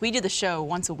continuously. Like, we do the show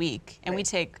once a week, and we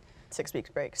take 6 weeks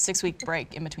break. 6-week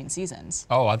break in between seasons.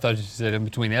 Oh, I thought you said in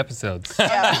between episodes.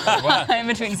 In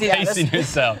between seasons. Pacing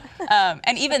yourself.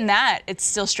 And even that, it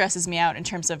still stresses me out in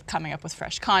terms of coming up with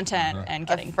fresh content and A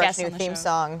getting fresh guests new on the theme show.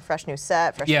 song, fresh new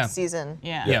set, fresh Yeah. new season.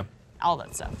 Yeah. All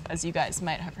that stuff, as you guys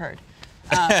might have heard.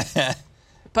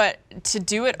 But to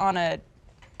do it on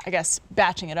I guess,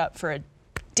 batching it up for a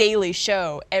daily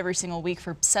show every single week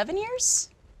for 7 years,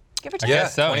 give or take.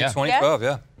 guess so, yeah. 2012,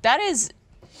 yeah. That is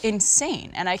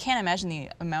insane, and I can't imagine the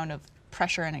amount of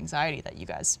pressure and anxiety that you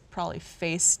guys probably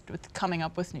faced with coming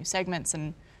up with new segments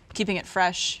and keeping it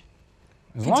fresh.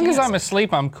 As long as I'm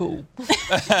asleep, I'm cool.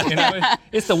 You know,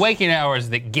 it's the waking hours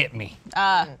that get me.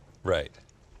 Right.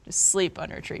 Just sleep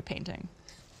under a tree painting.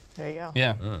 There you go.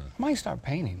 Yeah. I might start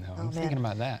painting though. I'm thinking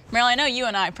about that. Meryl, I know you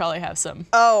and I probably have some.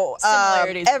 Oh,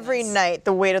 Similarities in every this. night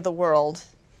the weight of the world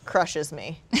crushes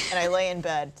me, and I lay in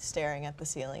bed staring at the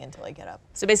ceiling until I get up.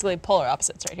 So basically polar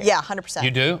opposites right here. Yeah, 100%.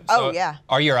 You do? Oh, So yeah.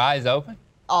 Are your eyes open?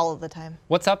 All of the time.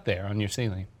 What's up there on your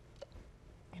ceiling?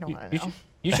 You don't want to know.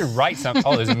 You should write something.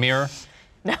 Oh, there's a mirror.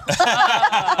 No.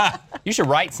 You should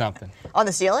write something. On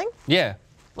the ceiling? Yeah.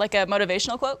 Like a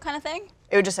motivational quote kind of thing?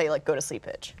 It would just say, like, go to sleep,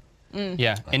 bitch.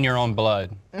 Yeah. In your own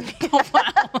blood.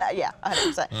 Yeah,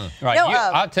 100%. Right. No,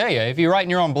 I'll tell you, if you're writing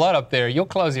your own blood up there, you'll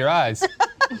close your eyes.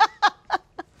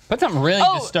 Put something really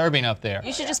disturbing up there.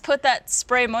 You should just put that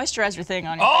spray moisturizer thing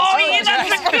on your Oh, face. yeah,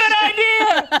 that's a good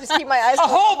idea. Just keep my eyes A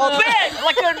closed. whole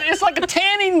bed, it's like a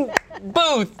tanning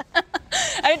booth.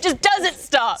 And it just doesn't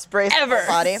stop. Spray ever. the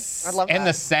body. I love And the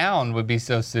that. sound would be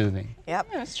so soothing. Yep.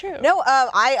 Yeah, that's true. No,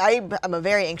 I'm a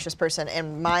very anxious person,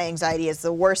 and my anxiety is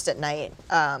the worst at night.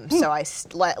 So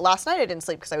last night I didn't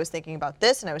sleep because I was thinking about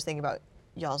this, and I was thinking about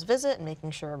y'all's visit and making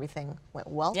sure everything went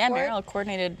well. Yeah, for it. Meryl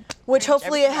coordinated. Which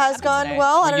hopefully it everything that has happened gone today.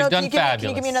 well. I don't You've know. done Can you give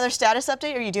me fabulous. another status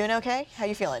update? Are you doing okay? How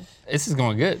you feeling? This is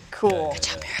going good. Cool. Good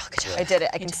job, Meryl. Good job. I did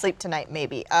it. I can sleep tonight,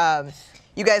 maybe.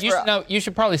 You guys were. You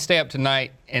should probably stay up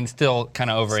tonight and still kind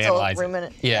of overanalyze Still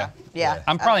ruminate. it. Yeah. Yeah.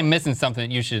 I'm probably missing something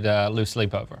that you should lose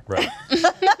sleep over. Right.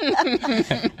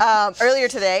 Earlier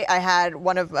today, I had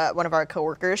one of our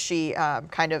coworkers. She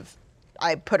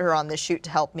I put her on this shoot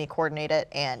to help me coordinate it,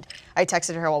 and I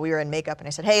texted her while we were in makeup, and I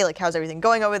said, "Hey, like, how's everything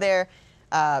going over there?"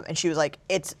 And she was like,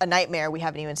 "It's a nightmare. We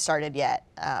haven't even started yet.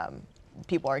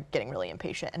 People are getting really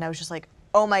impatient." And I was just like,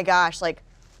 "Oh my gosh, like,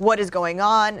 what is going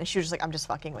on?" And she was just like, "I'm just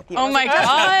fucking with you." I Oh was my like,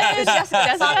 God. It's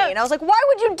Jessica funny. And I was like, "Why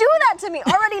would you do that to me,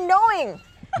 already knowing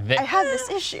They, I have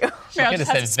this issue?" she could have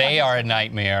said they are a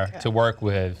nightmare to work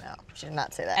with. No, she did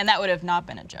not say that. And that would have not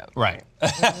been a joke. Right.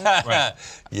 Right.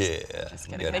 Yeah.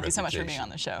 Thank you so much for being on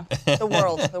the show.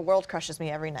 the world crushes me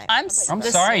every night. I'm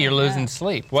sorry you're losing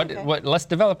sleep. What? Let's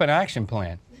develop an action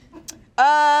plan.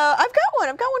 I've got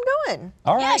one going.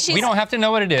 All right. she's- We don't have to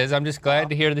know what it is. I'm just glad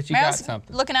to hear that you got Meryl's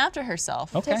something. looking after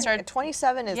herself. Okay. Started-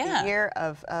 27 is Yeah. the year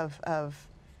of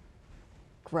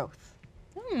growth.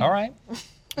 All right.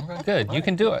 Good. You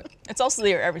can do it. It's also the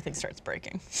year everything starts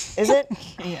breaking. Is it?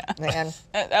 Yeah. Man,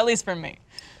 At least for me.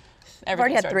 I've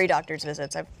already had 3 doctor's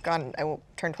visits. I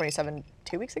turned 27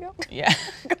 2 weeks ago. Yeah.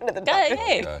 Going to the doctor.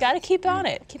 Hey, gotta keep on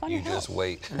it. Keep on You your health. just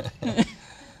wait.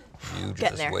 You Getting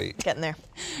just there. wait. Getting there.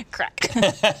 Crack.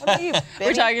 What about you, We were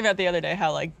Benny? talking about the other day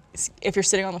how like if you're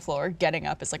sitting on the floor, getting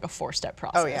up is like a 4-step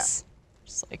process. Oh, yeah.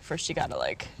 Just like first you gotta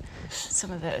like some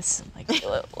of this, and, like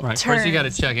little Right. First, you got to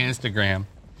turns. check Instagram.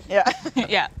 Yeah.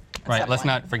 Yeah. Right. Let's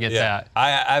not forget that.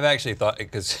 I've actually thought,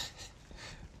 because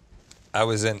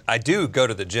I do go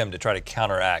to the gym to try to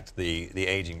counteract the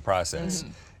aging process.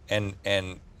 And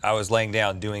I was laying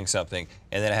down doing something,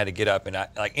 and then I had to get up, and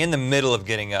in the middle of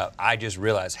getting up, I just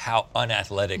realized how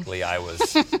unathletically I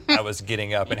was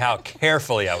getting up, and how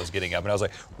carefully I was getting up, and I was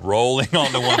like rolling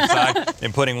onto one side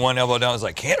and putting one elbow down. I was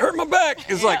like, can't hurt my back.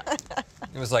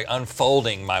 It was like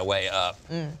unfolding my way up.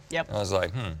 Yep. I was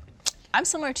like, I'm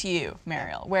similar to you,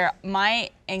 Mariel, where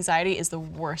my anxiety is the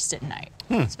worst at night.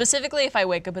 Specifically, if I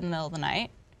wake up in the middle of the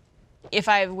night, if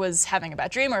I was having a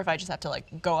bad dream, or if I just have to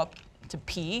like go up to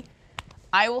pee,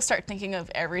 I will start thinking of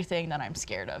everything that I'm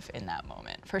scared of in that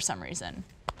moment for some reason.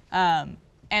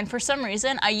 And for some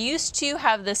reason, I used to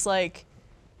have this like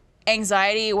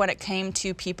anxiety when it came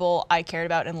to people I cared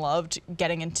about and loved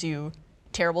getting into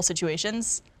terrible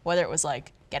situations, whether it was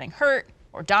like getting hurt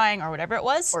or dying or whatever it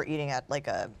was. Or eating at like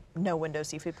a no window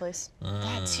seafood place.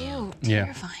 That too, Yeah.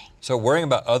 terrifying. so worrying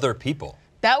about other people.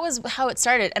 That was how it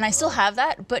started, and I still have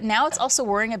that, but now it's also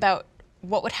worrying about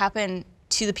what would happen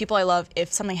to the people I love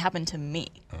if something happened to me.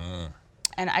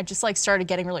 And I just like started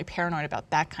getting really paranoid about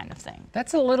that kind of thing.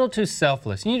 That's a little too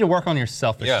selfless. You need to work on your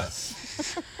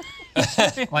selfishness.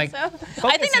 Like, I focus think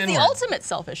that's the inward. ultimate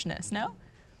selfishness, no?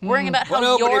 Worrying about how Well,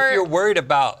 no, but if you're you're worried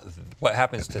about what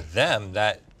happens to them,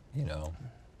 that's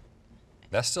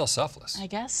still selfless. I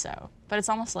guess so. But it's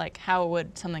almost like how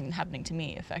would something happening to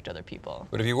me affect other people?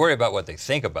 But if you worry about what they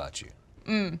think about you,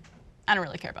 I don't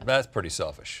really care about that. that's pretty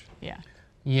selfish. Yeah.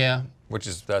 Yeah.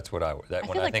 That's what when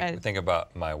feel I like I- think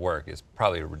about my work is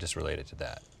probably just related to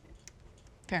that.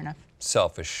 Fair enough.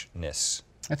 Selfishness.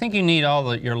 I think you need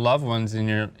all your loved ones in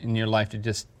your life to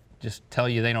just tell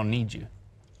you they don't need you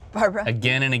Barbara,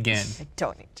 again and again. I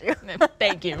don't need to.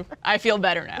 Thank you. I feel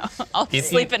better now. I'll If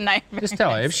sleep you- at night. Just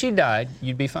tell her if she died,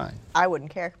 you'd be fine. I wouldn't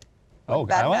care. Oh,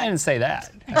 Bad God, I back. didn't say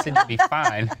that. I said you'd be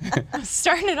fine.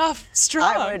 Starting it off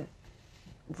strong. I would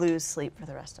lose sleep for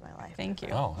the rest of my life. Thank you.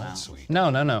 Oh, that's sweet. No.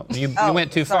 You Oh,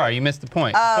 went too far. sorry. You missed the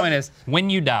point. The point is, when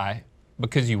you die,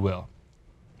 because you will,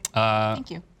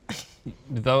 Thank you.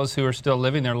 those who are still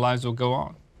living, their lives will go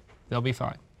on. They'll be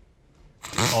fine.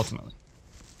 Ultimately.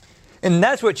 And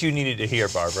that's what you needed to hear,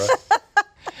 Barbara.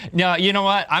 No, you know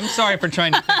what? I'm sorry for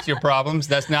trying to fix your problems.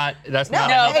 That's not No, a No,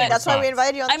 healthy hey, that's why we response.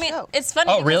 invited you on the I mean, show. it's funny.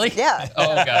 Oh, because- really? Yeah.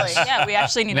 Oh, gosh. Yeah, we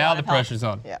actually need a Now lot the of help. pressure's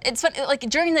on. Yeah. It's fun. Like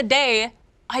during the day,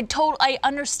 I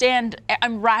understand.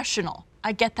 I'm rational.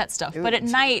 I get that stuff. But at Ooh,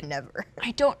 night, never.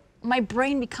 I don't. My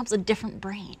brain becomes a different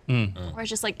brain. Where it's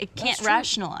just like it can't true.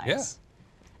 rationalize. Yeah.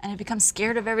 And it becomes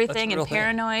scared of everything real and thing.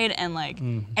 paranoid and like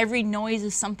every noise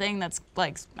is something that's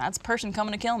like that's a person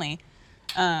coming to kill me,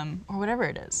 or whatever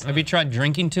it is. Have you tried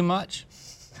drinking too much?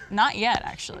 Not yet,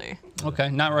 actually. Okay,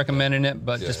 not recommending it,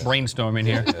 but just brainstorming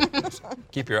here.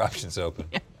 Keep your options open.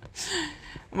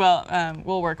 Well,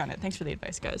 we'll work on it. Thanks for the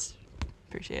advice, guys.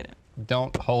 Appreciate it.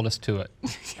 Don't hold us to it.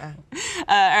 All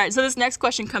right, so this next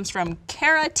question comes from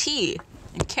Kara T.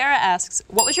 And Kara asks,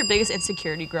 what was your biggest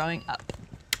insecurity growing up?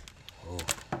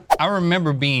 I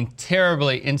remember being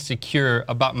terribly insecure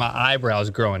about my eyebrows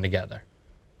growing together.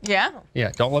 Yeah?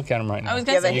 Yeah, don't look at them right now. I was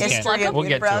Do you gonna have a say, You history can't. of We'll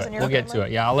get to unibrows it. in your We'll get to family?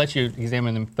 it. Yeah, I'll let you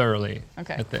examine them thoroughly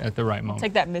Okay. at the right moment.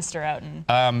 Take that mister out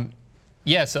and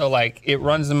Yeah, so like it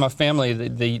runs in my family,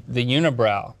 the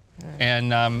unibrow,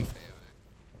 and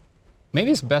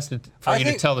maybe it's best for you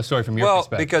to tell the story from your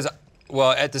perspective. Because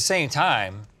at the same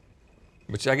time,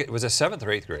 which it was a 7th or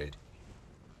 8th grade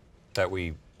that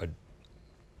we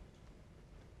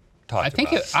talked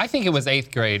about. I think it was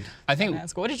 8th grade. I think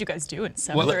ask, what did you guys do in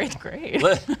 7th Well, or 8th grade?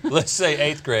 Let's say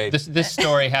 8th grade. this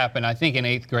story happened. I think in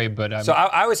 8th grade, but So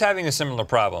I was having a similar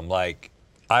problem, like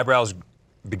eyebrows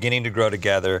beginning to grow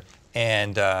together,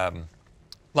 and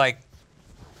like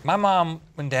my mom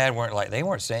and dad they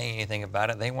weren't saying anything about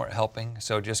it. They weren't helping.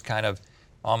 So just kind of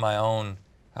on my own,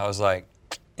 I was like,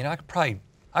 I could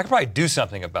probably do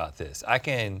something about this. I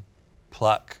can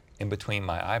pluck in between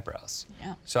my eyebrows.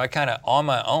 Yeah. So I kind of on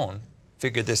my own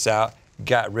figured this out,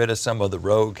 got rid of some of the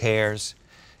rogue hairs,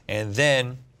 And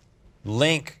then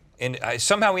Link, and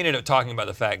somehow we ended up talking about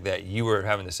the fact that you were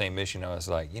having the same mission. I was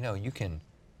like, you know, you can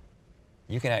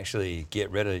actually get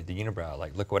rid of the unibrow.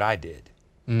 Like, look what I did.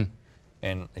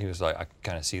 And he was like, I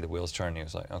kind of see the wheels turning. He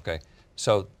was like, okay.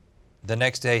 So the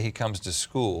next day he comes to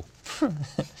school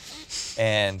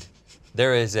and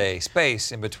there is a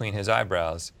space in between his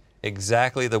eyebrows,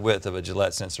 exactly the width of a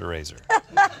Gillette sensor razor.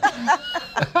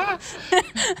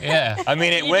 Yeah. I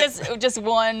mean, it You went. just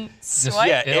one swipe.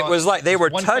 Yeah, it was like they were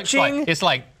One quick swipe. touching, It's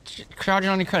like charging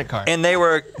on your credit card. and they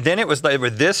were. Then it was they were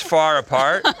this far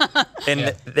apart, and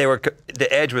Yeah. the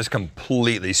edge was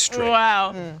completely straight.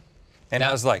 Wow. And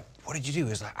I was like, "What did you do?" He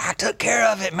was like, "I took care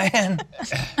of it, man."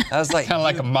 I was like, Kind of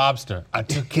like a mobster. I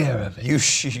took care of it. You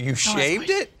shaved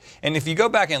it? And if you go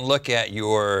back and look at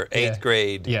your 8th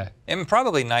grade, Yeah. and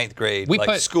probably 9th grade, We like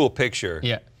put- school picture,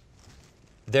 Yeah.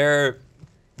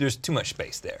 there's too much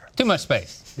space there. Too much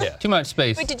space. Yeah. Too much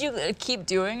space. Wait, did you keep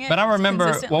doing it? But I remember,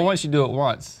 consistently? well, once you do it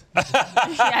once, yeah,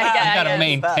 you got to yeah.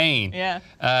 maintain. Yeah.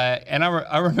 And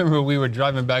I remember we were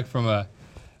driving back from a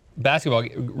basketball.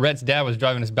 Rhett's dad was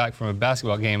driving us back from a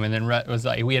basketball game, and then Rhett was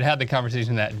like, we had the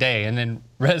conversation that day, and then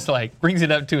Rhett's like brings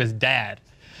it up to his dad,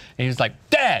 and he was like,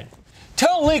 Dad,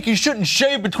 tell Link he shouldn't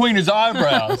shave between his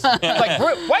eyebrows. Like,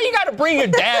 why you got to bring your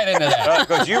dad into that?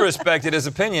 Because you respected his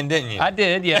opinion, didn't you? I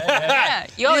did, yeah. Yeah,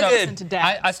 you always did. listen to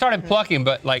dad. I started plucking,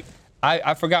 but like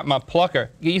I forgot my plucker.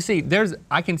 You see,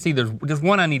 I can see there's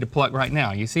one I need to pluck right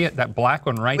now. You see it, that black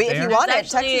one right Wait, there? if you want it,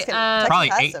 It's actually, Texas, Texas Probably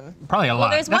has 8, some. probably a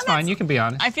lot. there's That's one fine. that's- You can be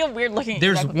honest. I feel weird looking at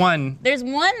There's exactly. one. There's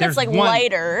one that's there's like one-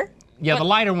 lighter. Yeah, the but-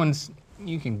 lighter ones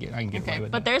you can get. I can get away Okay,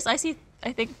 with but that. there's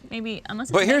I think maybe unless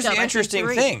it's But here's makeup, the I see interesting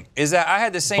 3. thing, is that I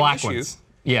had the same black issue. ones.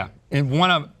 Yeah, and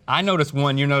I noticed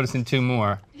one. You're noticing 2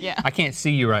 more. Yeah. I can't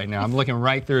see you right now. I'm looking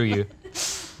right through you.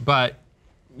 But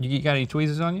you got any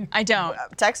tweezers on you? I don't.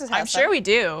 Texas has I'm some. sure we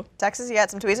do. Texas, you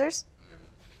got some tweezers?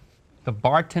 The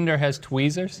bartender has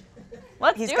tweezers.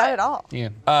 Let's He's do got it all. Yeah.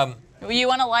 You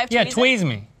want a live Yeah, tweeze? tweeze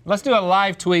me. Let's do a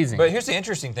live tweezing. But here's the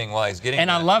interesting thing while he's getting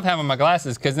And I that, love having my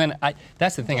glasses because then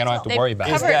that's the thing I don't have to They worry about.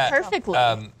 cover that, it perfectly.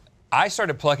 I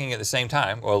started plucking at the same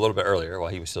time, or a little bit earlier while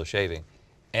he was still shaving.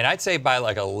 And I'd say by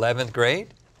like 11th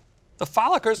grade, the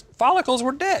follicles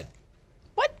were dead.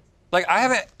 What? Like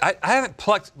I haven't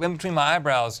plucked in between my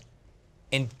eyebrows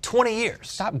in 20 years.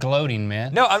 Stop gloating,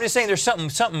 man. No, I'm just saying there's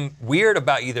something weird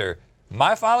about either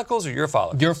my follicles or your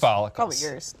follicles. Your follicles. Probably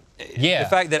yours. Yeah. The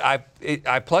fact that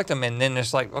I plucked them and then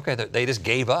it's like, okay, they just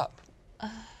gave up.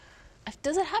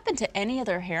 Does it happen to any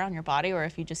other hair on your body, or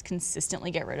if you just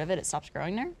consistently get rid of it, it stops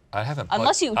growing there? I haven't plucked,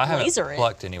 Unless you I haven't laser it.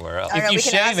 plucked anywhere else. I know, If you we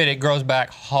can shave ask- it, it grows back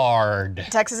hard.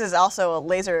 Texas is also a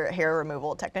laser hair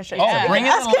removal technician. Oh, Yeah. bring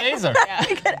in the laser.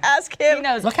 You could ask him. He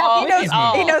knows Look how all. quick he's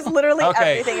moving. He knows literally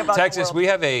Okay, everything about Texas, the we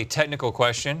world. have a technical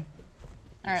question.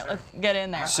 All right, let's get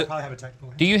in there. I probably have a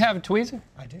technical. Do you have a tweezer?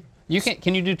 I do.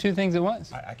 Can you do 2 things at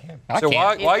once? I can. I So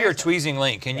can't. while you're tweezing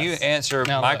Link, can you answer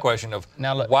Now my look. question of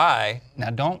Now look. why Now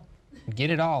don't get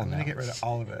it all I'm now. gonna get rid of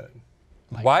all of it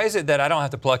is it that I don't have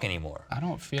to pluck anymore? I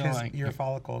don't feel because like your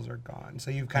follicles are gone.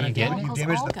 So you've kind you of getting it? you Follicles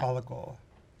damaged all the gone. follicle.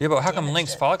 Yeah, but how come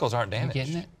Link's follicles aren't you damaged?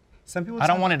 getting it? Some people. I just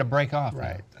don't have- want it to break off.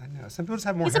 Right. I know. Some people just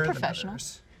have more He's a hair than professional.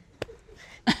 others.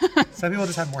 Some people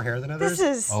just have more hair than others.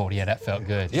 This is. Oh yeah, that felt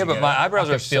good. Yeah, but my eyebrows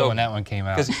I are could feel so when that one came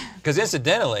out. because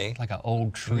incidentally, Like an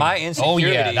old tree. My Oh yeah,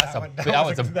 insecurity- that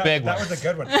was a big one. That was a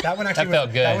good one. That one actually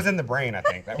felt good. That was in the brain, I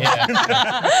think. That was,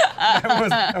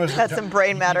 Yeah. that was That's some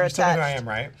brain matter You still know who I attached. am,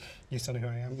 right? You still know who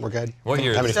I am? We're good. what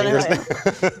year? How many So do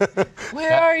fingers? I.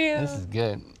 Where are you? This is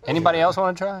good. Anybody else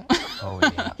want to try? Oh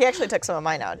yeah. He actually took some of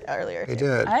mine out earlier. They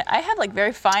did. I have like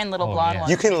very fine little Oh, blonde yeah.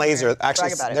 ones. You can laser. Actually,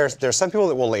 Brag about it. there's some people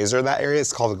that will laser that area.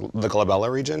 It's called the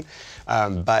glabella region,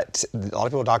 but a lot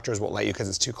of people, doctors won't let you because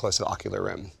it's too close to the ocular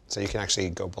rim. So you can actually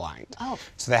go blind. Oh.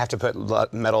 So they have to put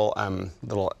metal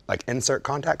little like insert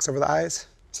contacts over the eyes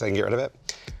so they can get rid of it.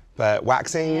 But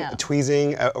waxing, Yeah.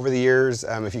 tweezing over the years,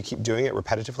 if you keep doing it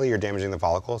repetitively, you're damaging the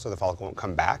follicle, so the follicle won't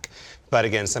come back. But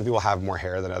again, some people have more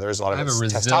hair than others. A lot of have it's a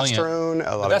resilient- testosterone.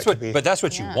 A lot That's of it what. could be. But that's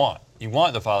what Yeah. you want. You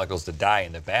want the follicles to die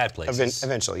in the bad places.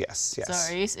 Eventually, yes, yes.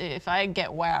 So are you, if I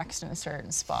get waxed in a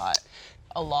certain spot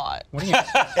a lot. What, do you,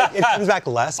 It comes back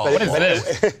less, but what is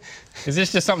this? Is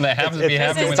this just something that happens to be It's-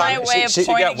 happening This with is my time- way of she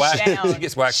got pointing waxed. down. She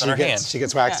gets waxed on her hand. She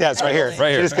gets waxed. Yeah, it's right here.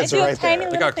 Right here. She just gets I do right have tiny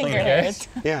there. little Look how clean finger it hairs.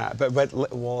 Yeah,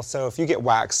 well, so if you get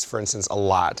waxed, for instance, a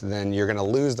lot, then you're going to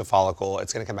lose the follicle.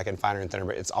 It's going to come back in finer and thinner,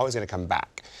 but it's always going to come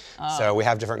back. So we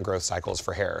have different growth cycles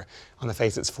for hair. On the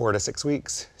face, it's 4 to 6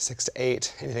 weeks, 6 to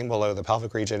 8. Anything below the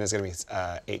pelvic region is going to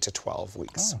be 8 to 12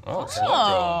 weeks. Oh, slow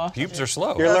growing. Pubes are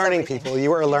slow. You're learning, people.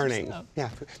 You are learning. Yeah,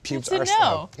 pubes Good are to slow.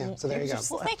 know. Yeah, so there you go.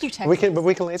 Well, thank you, Tech. We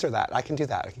can laser that. that. I can do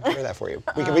that. I can carry that for you.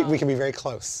 We can be very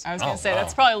close. I was going to say,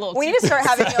 that's probably a little We too need to start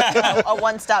having a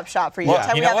one-stop shop for you. Well, Every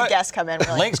time you we know have what? a guest come in,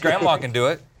 we're like, Link's grandma can do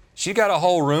it. She got a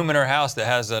whole room in her house that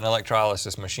has an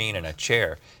electrolysis machine and a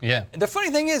chair. Yeah. And the funny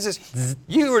thing is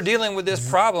you were dealing with this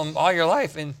problem all your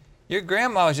life, and your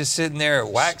grandma was just sitting there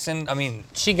waxing. I mean,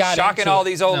 She got shocking into all it.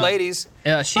 these old No. ladies.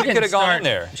 Yeah, she You didn't could have gone start- in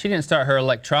there. She didn't start her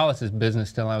electrolysis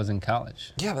business till I was in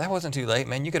college. Yeah, but that wasn't too late,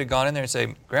 man. You could have gone in there and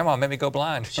say, "Grandma, made me go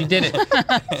blind." She did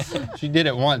it. She did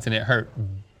it once, and it hurt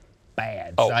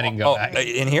bad. So I didn't go back.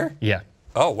 In here? Yeah.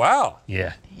 Oh, wow.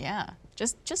 Yeah. Yeah.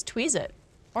 Just tweeze it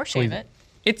or shave it.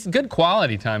 It's good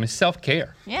quality time. It's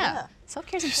self-care. Yeah.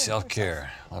 Self-care's important.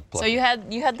 Self-care. So you had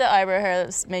the eyebrow hair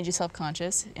that made you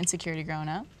self-conscious, insecurity growing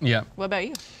up. Yeah. What about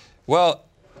you? Well,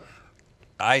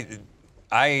 I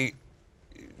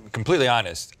completely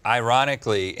honest.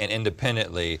 Ironically and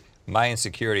independently, my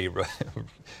insecurity was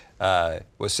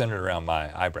centered around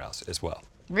my eyebrows as well.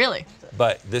 Really?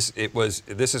 But this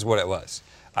is what it was.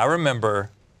 I remember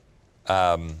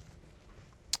I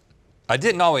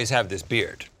didn't always have this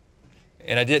beard,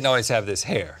 and I didn't always have this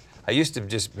hair. I used to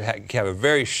just have a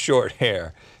very short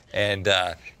hair. And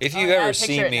if you've yeah, I ever picture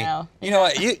seen it me, now. you know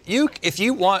what? You if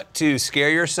you want to scare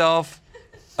yourself,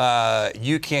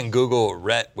 you can Google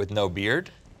Rhett with no beard,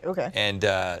 okay. and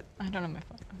I don't know my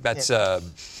phone. that's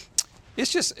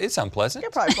it's unpleasant. You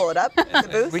can probably pull it up in the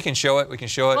booth. We can show it. We can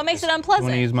show it. What makes it You want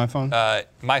unpleasant? to use my phone?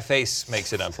 My face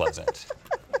makes it unpleasant.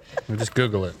 We'll just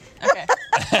Google it. Okay.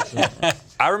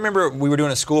 I remember we were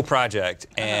doing a school project,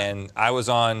 and I was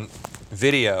on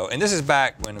video, and this is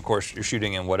back when, of course, you're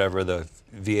shooting in whatever the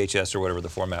VHS or whatever the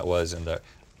format was in the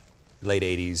late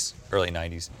 80s, early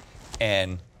 90s.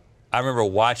 And I remember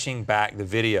watching back the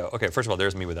video. Okay, first of all,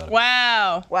 there's me without a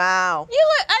Wow. Wow. You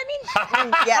look, I mean,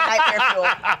 Yeah, nightmare fuel.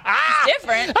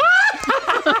 different.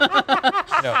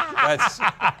 No, that's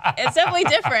It's definitely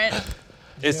different.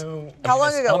 it's How long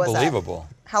it's ago was that? unbelievable.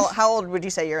 How old would you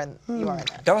say you are in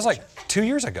that? That was like 2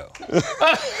 years ago.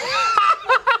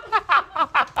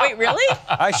 Wait, really?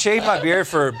 I shaved my beard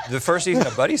for the first season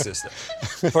of Buddy System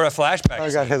for a flashback.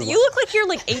 Oh, God, his You look like you're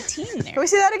like 18 Can we there.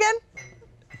 see that again?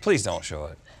 Please don't show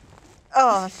it.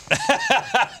 Oh,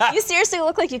 You seriously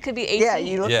look like you could be 18. yeah,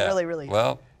 you look Yeah. really, really.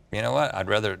 Well, you know what? I'd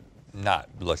rather not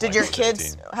look Did like your I was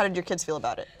kids? 18. How did your kids feel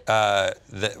about it?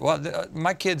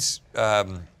 My kids,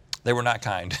 they were not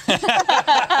kind.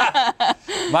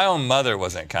 My own mother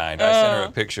wasn't kind. I sent her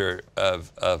a picture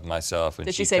of myself, and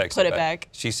Did she say, texted "Put it back"?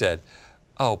 She said,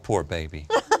 "Oh, poor baby."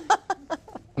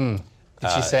 Did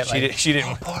she say it like,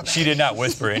 She did not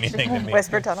whisper anything to me.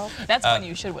 Whisper tunnel. That's when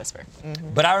you should whisper.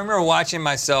 But I remember watching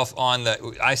myself on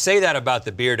the. I say that about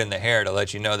the beard and the hair to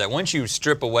let you know that once you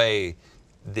strip away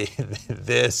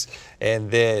this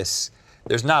and this,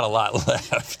 there's not a lot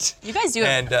left. You guys do have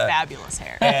And, fabulous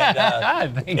hair.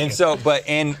 Thank you. And so, but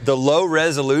in the low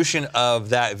resolution of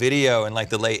that video in like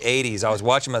the late 80s, I was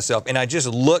watching myself and I just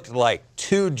looked like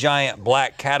two giant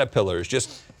black caterpillars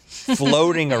just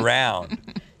floating around.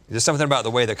 There's something about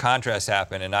the way the contrast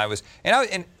happened, and I've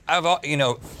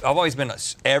always been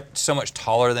so much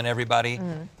taller than everybody,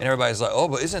 and everybody's like, oh,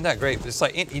 but isn't that great? But it's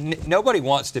like nobody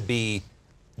wants to be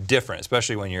different,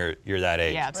 especially when you're that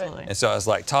age. Yeah, absolutely. And so I was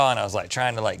like tall, and I was like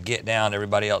trying to like get down to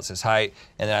everybody else's height,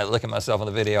 and then I look at myself on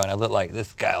the video, and I look like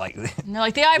this guy, like No,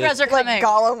 like the eyebrows are coming. Like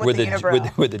Gollum with the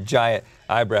unibrow. with the giant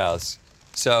eyebrows.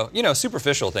 So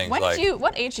superficial things When like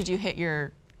what age did you hit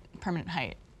your permanent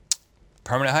height?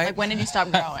 permanent height. Like when did you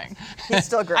stop growing? He's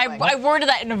still growing. I worded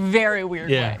that in a very weird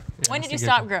Yeah. way. When Yeah, did you that's a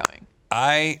good stop one. growing?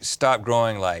 I stopped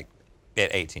growing like at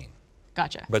 18,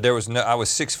 Gotcha. but there was no. I was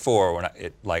 6'4"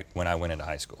 when I went into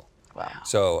high school. Wow.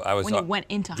 So I was. When you went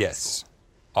into high yes,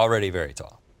 already very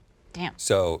tall. Damn.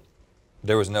 So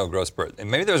there was no growth spurt, and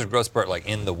maybe there was a growth spurt like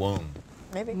in the womb,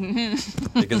 Maybe.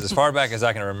 because as far back as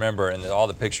I can remember, in all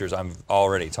the pictures, I'm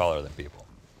already taller than people.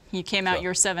 You came out, So- you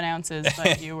were 7 ounces,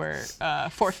 but you were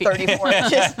 4 feet. 34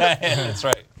 inches. That's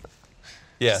right.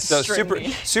 Yeah. So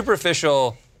Stringy.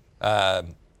 superficial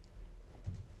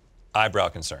eyebrow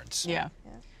concerns. Yeah.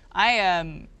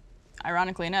 I,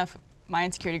 ironically enough, my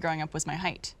insecurity growing up was my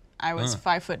height. I was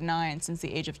 5'9" since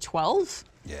the age of 12.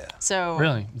 Yeah. So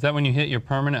Really? Is that when you hit your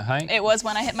permanent height? it was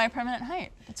when I hit my permanent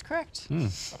height. That's correct.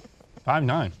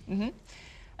 5'9".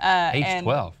 Age And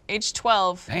 12. Age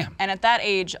 12. Damn. And at that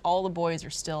age, all the boys are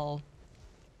still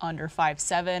under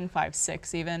 5'7",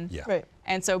 5'6" even. Yeah. Right.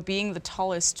 And so being the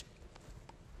tallest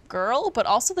girl, but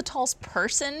also the tallest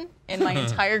person in my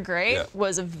entire grade Yeah.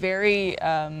 was a very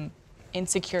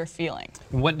insecure feeling.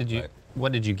 What did you Right.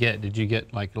 What did you get? Did you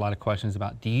get like a lot of questions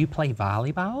about? Do you play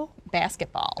volleyball?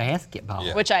 Basketball. Basketball.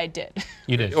 Yeah. Which I did.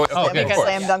 You did. Well, Oh, of good. course.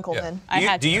 Slam Dunkelman. I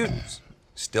had Do to. you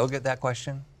still get that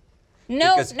question?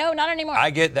 No, Because no, not anymore. I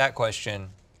get that question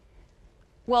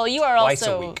well, you are twice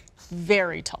a also week.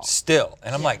 very tall. still,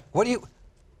 and I'm like, what do you?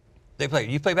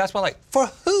 You play basketball? Like, for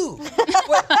who?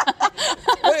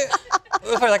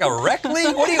 what, like a rec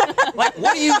league?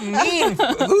 What do you mean?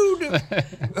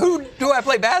 Who do I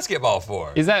play basketball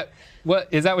for? Is that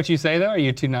what you say though? Or are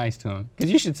you too nice to him?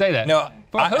 Because you should say that. No,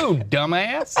 For who,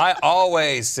 dumbass? I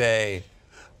always say,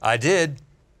 I did.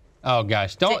 Oh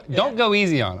gosh, don't go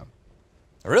easy on him.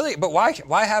 Really? But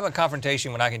why have a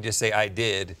confrontation when I can just say I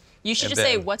did? You should and just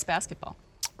say, then- what's basketball?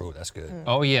 Oh, that's good.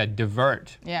 Oh yeah,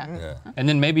 divert. Yeah. Yeah, And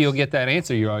then maybe you'll get that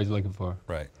answer you're always looking for.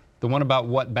 right. The one about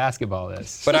what basketball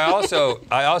is. But I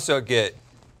also get,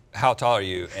 how tall are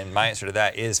you? And my answer to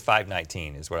that is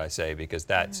 5'19" is what I say, because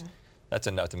that's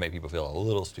enough to make people feel a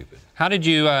little stupid. How did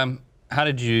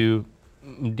you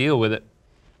deal with it?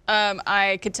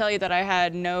 I could tell you that I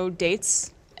had no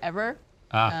dates ever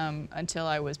Ah. until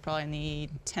I was probably in the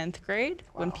 10th grade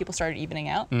when people started evening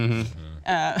out.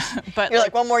 Mm-hmm. But You're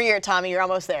like, one more year, Tommy. You're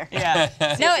almost there. yeah.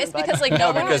 No, it's because like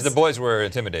no one Because was, the boys were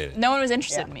intimidated. no one was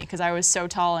interested Yeah. in me because I was so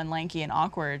tall and lanky and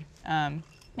awkward.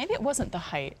 Maybe it wasn't the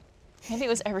height. Maybe it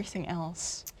was everything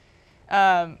else.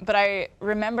 But I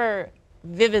remember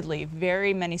vividly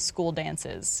very many school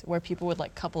dances where people would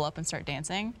like couple up and start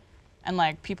dancing, and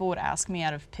like people would ask me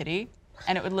out of pity,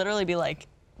 and it would literally be like,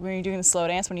 when you're doing the slow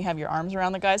dance when you have your arms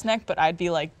around the guy's neck, but I'd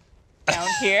be like down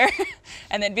here,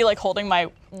 and they'd be like holding my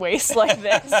waist like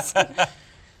this. You need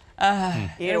to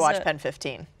There's watch a- Pen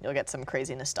 15. You'll get some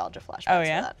crazy nostalgia flashbacks. Oh,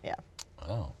 yeah? For that. Yeah.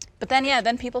 Oh. But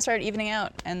then people started evening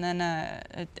out, and then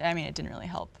it didn't really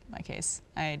help my case.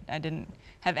 I didn't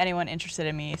have anyone interested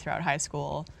in me throughout high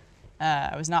school.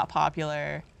 I was not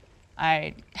popular.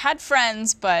 I had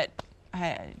friends, but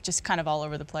I just kind of all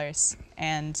over the place.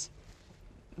 And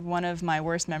one of my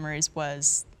worst memories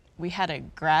was we had a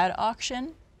grad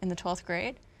auction in the 12th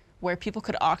grade where people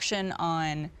could auction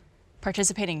on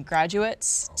participating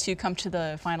graduates to come to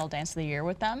the final dance of the year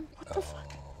with them. What the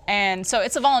fuck? And so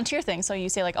it's a volunteer thing. So you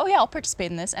say like, oh yeah, I'll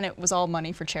participate in this. And it was all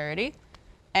money for charity.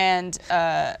 And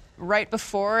right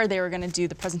before they were going to do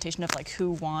the presentation of like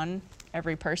who won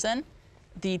every person,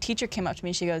 the teacher came up to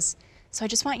me. She goes, so I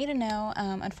just want you to know,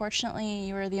 unfortunately,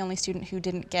 you were the only student who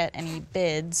didn't get any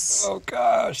bids. Oh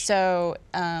gosh. So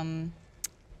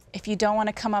if you don't want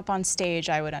to come up on stage,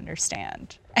 I would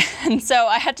understand. And so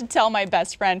I had to tell my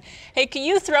best friend, hey, can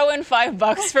you throw in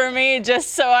 $5 for me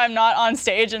just so I'm not on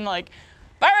stage and like,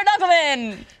 Byron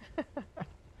Dunkelman,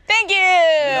 thank you.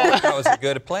 That was a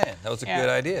good plan. That was a Yeah. good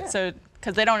idea. So,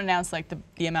 because they don't announce like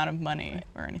the amount of money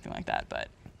or anything like that, but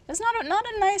it's not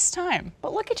a nice time.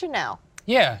 But look at you now.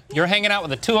 Yeah, you're hanging out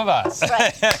with the two of us.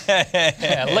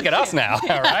 Yeah, look at us now,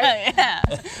 all right? Yeah,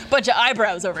 bunch of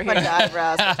eyebrows over here. Bunch of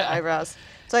eyebrows. Bunch of eyebrows.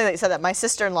 It's funny that you said that. My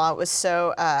sister-in-law was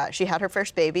so, she had her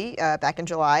first baby back in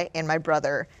July, and my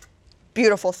brother,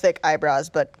 beautiful thick eyebrows,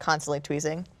 but constantly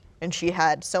tweezing. And she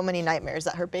had so many nightmares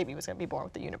that her baby was going to be born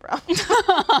with a unibrow.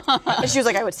 And she was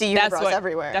like, I would see unibrows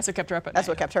everywhere. That's what kept her up at That's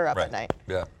night. what kept her up Right. at night.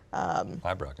 Yeah.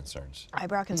 Eyebrow concerns.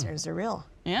 Eyebrow concerns are real.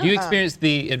 Yeah. You experience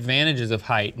the advantages of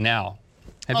height now.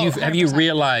 Have Oh, you 100%.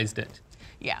 realized it?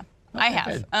 Yeah, I have.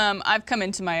 good. I've come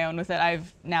into my own with it.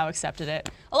 I've now accepted it.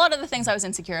 A lot of the things I was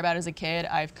insecure about as a kid,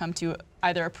 I've come to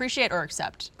either appreciate or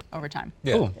accept over time.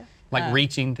 Yeah. Cool. Like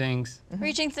reaching things.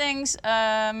 Reaching things,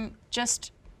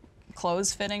 just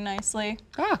clothes fitting nicely,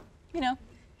 Ah, you know.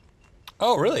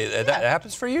 Oh, really? That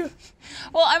happens for you?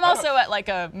 Well, I'm also at like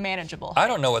a manageable. I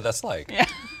don't know what that's like. Yeah.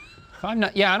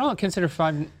 5'9". Yeah, I don't consider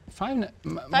 5'9".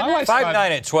 My wife's 5'9"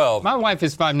 at 12. My wife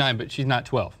is 5'9", but she's not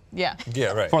 12. Yeah.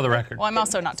 Yeah, right. For the record. Well, I'm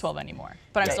also not 12 anymore,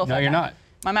 but I'm still 5'9". No, you're not.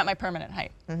 I'm at my permanent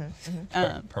height.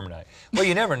 Permanent. Well,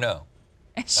 you never know.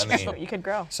 It's I true. mean, You could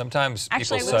grow. sometimes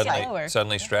Actually, people it would get lower.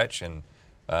 suddenly stretch, and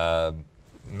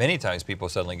many times people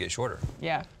suddenly get shorter.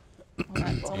 Yeah. You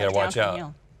gotta watch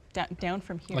out. Down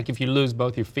from here. Like if you lose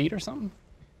both your feet or something?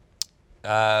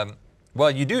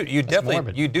 Well, you definitely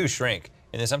morbid. do shrink,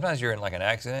 and then sometimes you're in like an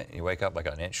accident and you wake up like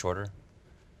an inch shorter.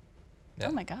 Yeah.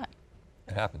 Oh my God.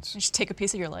 It happens. You just take a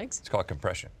piece of your legs. It's called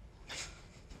compression.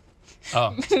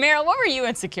 Oh, Meryl, what were you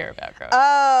insecure about growing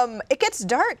up? It gets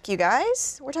dark, you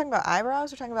guys. We're talking about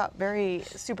eyebrows. We're talking about very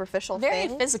superficial Very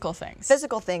things. physical things.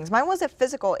 Physical things. Mine wasn't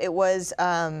physical. It was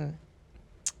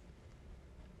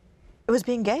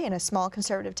being gay in a small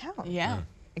conservative town. Yeah.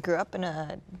 I grew up on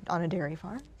a dairy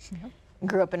farm.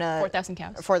 Grew up in a 4,000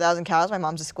 cows. 4,000 cows. My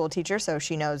mom's a school teacher, so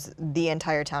she knows the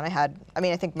entire town. I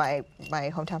think my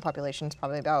hometown population is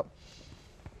probably about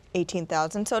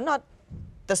 18,000, so not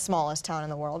the smallest town in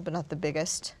the world, but not the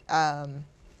biggest. And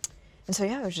so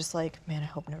yeah, I was just like, man, I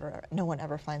hope no one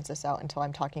ever finds this out until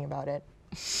I'm talking about it.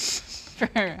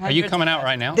 for Are you coming out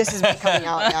right now? This is me coming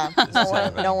out, yeah.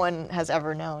 happening. No one has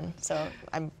ever known, so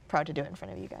I'm proud to do it in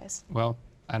front of you guys. Well,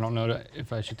 I don't know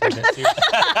if I should take that seriously.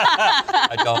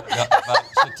 I don't know if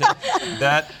I should take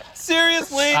that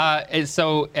seriously. And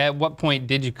so, at what point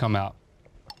did you come out?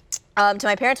 To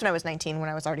my parents when I was 19, when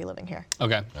I was already living here.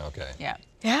 Okay. Okay. Yeah.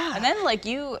 Yeah. And then like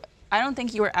I don't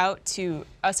think you were out to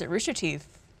us at Rooster Teeth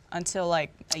until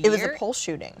like a year. It was the pole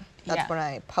shooting. That's Yeah. when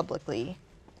I publicly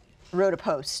wrote a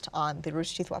post on the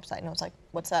Rooster Teeth website, and I was like,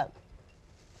 "What's up?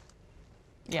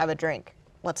 Yeah. Have a drink.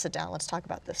 Let's sit down. Let's talk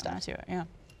about this stuff." To it, yeah.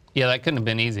 Yeah, that couldn't have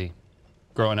been easy,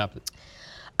 growing up.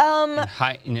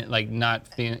 Like not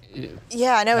feeling.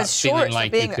 Yeah, and I Not was feeling short.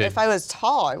 like so you could- if I was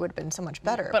tall, I would have been so much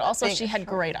better. But also being she had short-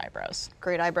 great eyebrows.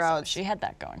 great eyebrows. She had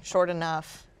that going. Short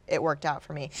enough. It worked out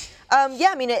for me. Yeah,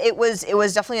 I mean, it was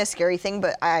definitely a scary thing,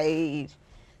 but I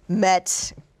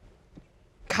met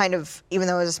kind of, even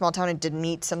though it was a small town, I did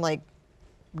meet some like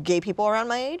gay people around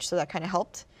my age, so that kind of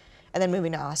helped. And then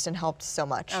moving to Austin helped so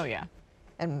much. Oh yeah.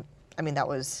 And I mean, that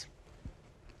was,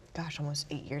 gosh, almost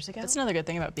 8 years ago. That's another good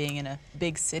thing about being in a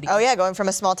big city. Oh yeah, going from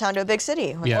a small town to a big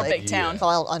city. Yeah. Or a big town. So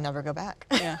I'll never go back.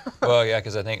 Yeah. Well, yeah,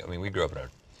 because I mean, we grew up in a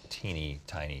teeny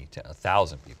tiny town,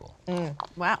 1,000 people.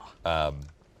 Wow.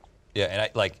 Yeah,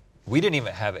 and we didn't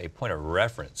even have a point of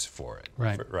reference for it.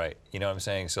 Right. Right. You know what I'm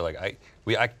saying? So like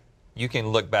you can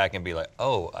look back and be like,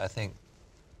 oh, I think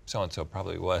so and so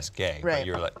probably was gay. Right.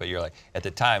 But you're like, at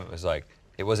the time it was like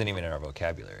it wasn't even in our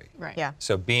vocabulary. Right. Yeah.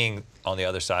 So being on the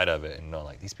other side of it and knowing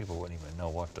like these people wouldn't even know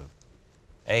what to,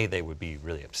 A, they would be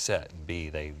really upset, and B,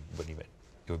 they wouldn't even,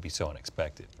 it would be so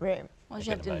unexpected. Right. Well, I you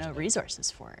have can to know imagine that.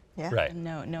 resources for it. Yeah. Right. And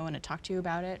no one to talk to you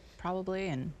about it, probably,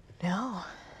 and No.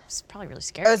 it's probably really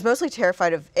scary. I was mostly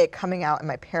terrified of it coming out and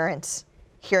my parents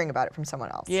hearing about it from someone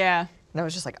else. Yeah. And I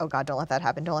was just like, oh God, don't let that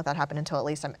happen. Don't let that happen until at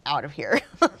least I'm out of here.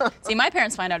 See, my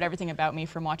parents find out everything about me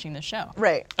from watching the show,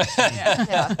 Right.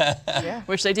 Yeah. Yeah.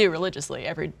 which they do religiously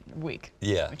every week.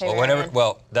 Yeah. Hey, Well,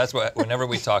 Aaron. that's what. Whenever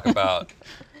we talk about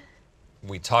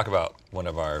one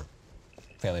of our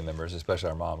family members, especially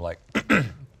our mom, like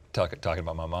talking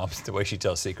about my mom, the way she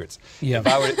tells secrets. Yeah.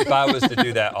 If I was to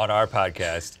do that on our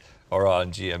podcast or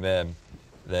on GMM,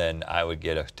 then I would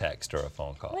get a text or a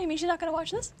phone call. What, you mean she's not going to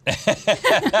watch this?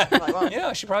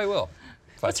 Yeah, she probably will.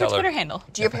 If What's I her tell Twitter handle?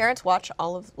 Do your parents watch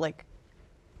all of, like,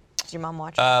 does your mom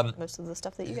watch most of the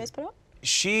stuff that you guys put up?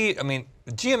 I mean,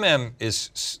 GMM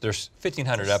there's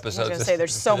 1,500 episodes. I was gonna say,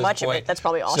 there's so at this much of it. point. That's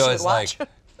probably all so she would it's watch.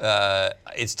 Like,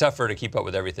 it's tougher to keep up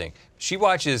with everything. She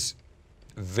watches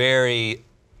very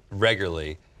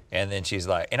regularly, and then she's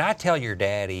like, and I tell your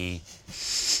daddy,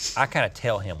 I kind of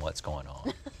tell him what's going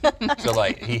on. So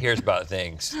like, he hears about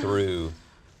things through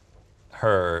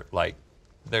her, like,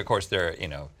 of course they're,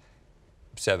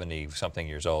 70-something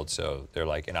years old, so they're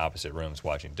like in opposite rooms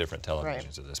watching different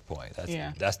televisions at this point.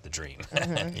 That's the dream,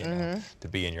 to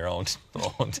be in your own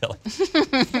television.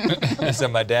 And so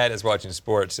my dad is watching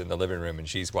sports in the living room, and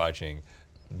she's watching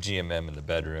GMM in the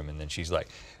bedroom, and then she's like,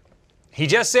 he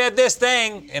just said this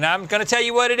thing, and I'm going to tell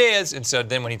you what it is. And so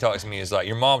then when he talks to me, he's like,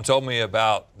 your mom told me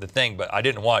about the thing, but I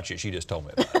didn't watch it. She just told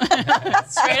me about it.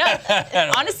 Straight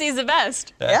up. Honesty is the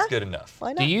best. That's Yeah. good enough.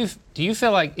 Why not? Do you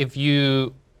feel like if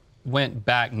you went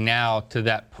back now to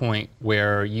that point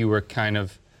where you were kind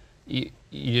of you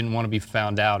didn't want to be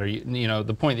found out, or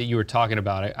the point that you were talking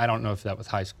about, I don't know if that was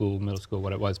high school, middle school,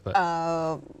 what it was, but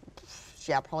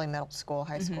Yeah, probably middle school,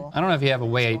 high school. I don't know if you have a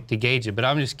way to gauge it, but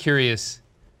I'm just curious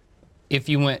if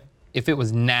it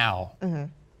was now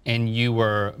and you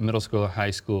were middle school or high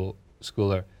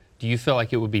schooler, do you feel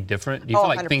like it would be different? Do you feel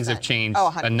like things have 100%. changed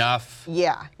 100%. enough?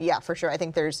 Yeah, for sure. I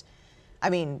think there's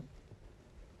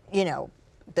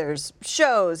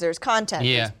shows, there's content,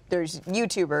 Yeah. there's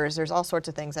YouTubers, there's all sorts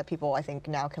of things that people I think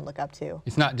now can look up to.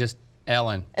 It's not just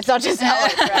Ellen. It's not just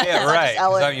Ellen, right? Yeah, It's not right. just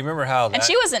Ellen. 'Cause you remember how And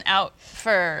she wasn't out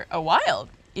for a while,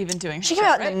 even doing her She show,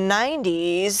 came out right? in the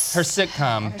 90s. Her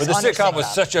sitcom. But the on her sitcom was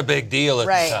sitcom. such a big deal at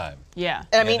Right. the time. Yeah.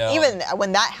 And I mean, know. even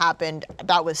when that happened,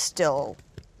 that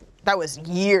was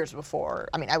years before.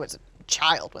 I mean, I was a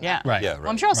child when Yeah. that Right. Yeah, Well,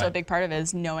 I'm sure also a Right. big part of it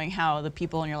is knowing how the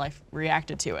people in your life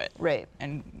reacted to it. Right.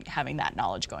 And having that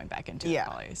knowledge going back into Yeah. it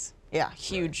probably is Yeah.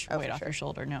 huge Oh, weight for off sure. your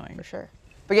shoulder knowing. For sure.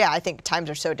 But yeah, I think times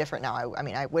are so different now. I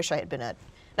mean, I wish I had been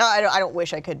no, I don't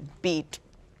wish I could be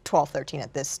 12, 13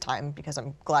 at this time because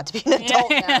I'm glad to be an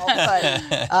adult now. But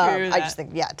True I that. just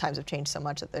think, times have changed so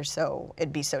much that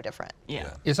it'd be so different. Yeah.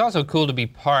 It's also cool to be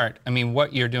part. I mean,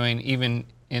 what you're doing, even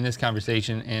in this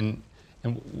conversation, and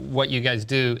what you guys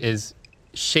do is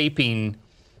shaping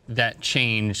that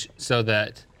change so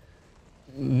that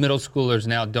middle schoolers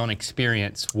now don't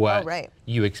experience what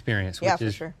you experience, which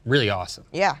is really awesome.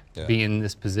 Yeah. Be in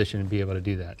this position and be able to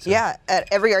do that. So. Yeah, at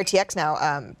every RTX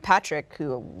now, Patrick,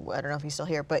 who I don't know if he's still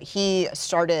here, but he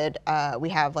started, we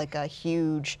have like a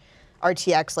huge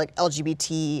RTX like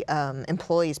LGBT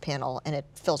employees panel, and it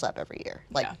fills up every year.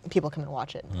 Like people come and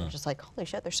watch it, and we're just like, holy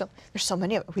shit, there's so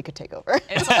many of it we could take over.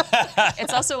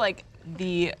 It's also like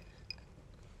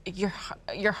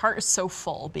your heart is so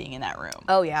full being in that room.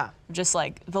 Oh yeah. Just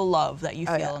like the love that you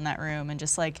feel in that room, and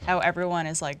just like how everyone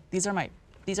is like, these are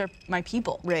my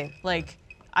people. Right. Like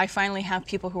I finally have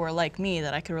people who are like me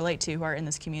that I could relate to, who are in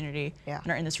this community and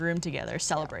are in this room together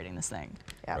celebrating this thing.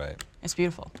 Yeah. Right. It's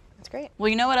beautiful. It's great. Well,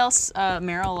 you know what else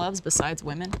Meryl loves besides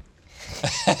women?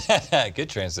 Good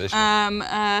transition.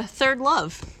 Third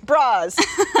Love. Bras.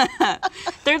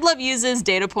 Third Love uses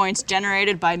data points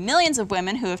generated by millions of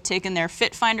women who have taken their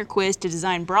Fit Finder quiz to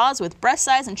design bras with breast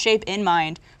size and shape in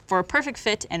mind for a perfect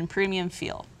fit and premium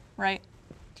feel, right?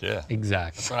 Yeah.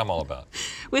 Exactly. That's what I'm all about.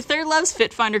 With Third Love's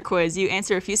Fit Finder quiz, you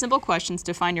answer a few simple questions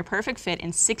to find your perfect fit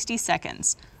in 60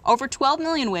 seconds. Over 12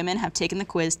 million women have taken the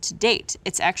quiz to date.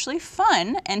 It's actually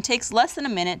fun and takes less than a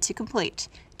minute to complete.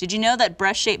 Did you know that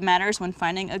breast shape matters when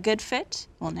finding a good fit?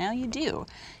 Well, now you do.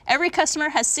 Every customer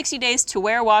has 60 days to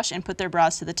wear, wash, and put their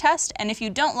bras to the test, and if you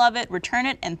don't love it, return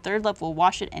it, and Third Love will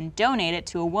wash it and donate it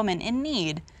to a woman in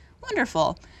need.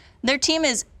 Wonderful. Their team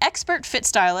is expert fit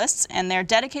stylists, and they're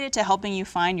dedicated to helping you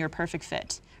find your perfect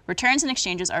fit. Returns and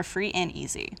exchanges are free and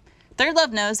easy. Third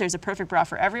Love knows there's a perfect bra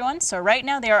for everyone, so right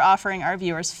now they are offering our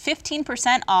viewers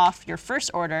 15% off your first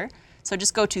order. So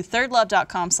just go to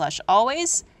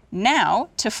thirdlove.com/always now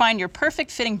to find your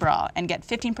perfect fitting bra and get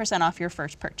 15% off your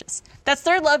first purchase. That's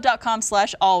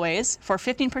thirdlove.com/always for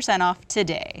 15% off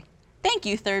today. Thank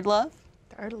you, Third Love.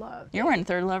 Third Love. You're wearing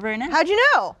Third Love right now. How'd you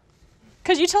know?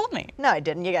 Because you told me. No, I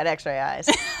didn't. You got X-ray eyes.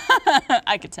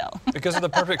 I could tell. Because of the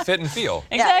perfect fit and feel.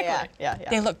 Exactly. Yeah.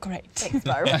 They look great. Thanks,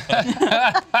 Barbara.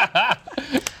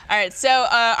 All right, so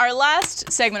our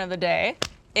last segment of the day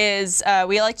is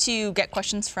we like to get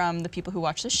questions from the people who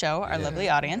watch the show, our lovely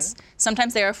audience.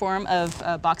 Sometimes they are a form of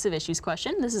a box of issues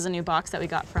question. This is a new box that we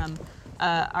got from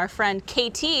our friend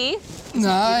KT.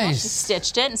 Nice. She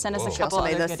stitched it and sent us a couple Also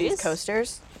made other us goodies. these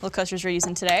coasters. Little coasters we're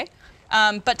using today.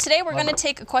 But today we're going to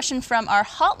take a question from our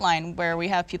hotline where we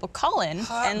have people call in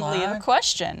and leave a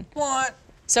question. What?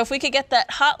 So if we could get that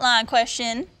hotline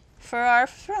question for our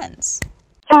friends.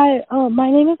 Hi,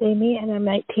 my name is Amy and I'm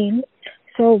 19.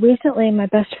 So recently my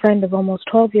best friend of almost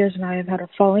 12 years and I have had a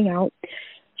falling out.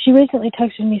 She recently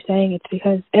texted me saying it's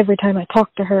because every time I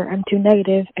talk to her I'm too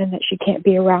negative and that she can't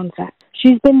be around that.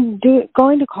 She's been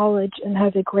going to college and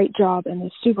has a great job and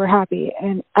is super happy,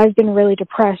 and I've been really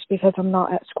depressed because I'm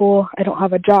not at school. I don't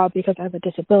have a job because I have a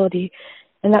disability,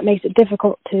 and that makes it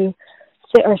difficult to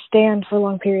sit or stand for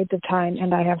long periods of time,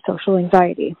 and I have social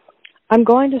anxiety. I'm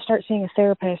going to start seeing a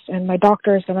therapist, and my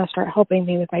doctor is going to start helping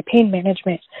me with my pain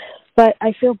management, but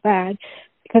I feel bad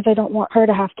because I don't want her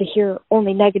to have to hear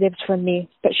only negatives from me,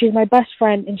 but she's my best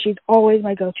friend, and she's always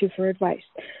my go-to for advice.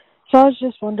 So I was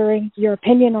just wondering your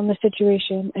opinion on the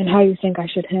situation and how you think I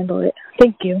should handle it.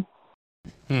 Thank you.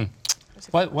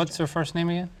 What's her first name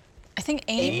again? I think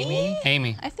Amy.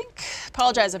 Amy. I think,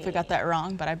 apologize if we got that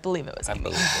wrong, but I believe it was Amy.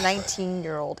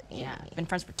 19-year-old Amy. Yeah, been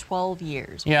friends for 12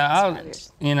 years. Yeah, I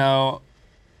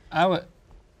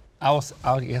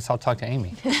guess I'll talk to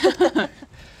Amy.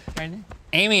 Right?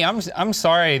 Amy, I'm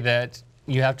sorry that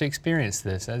you have to experience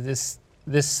this.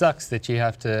 This sucks that you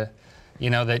have to,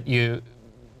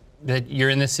 that you're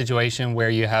in this situation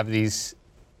where you have these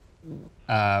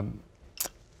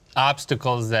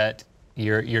obstacles that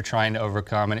you're trying to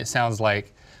overcome, and it sounds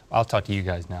like I'll talk to you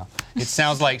guys now. It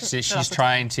sounds like she's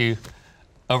trying to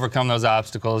overcome those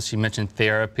obstacles. She mentioned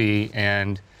therapy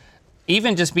and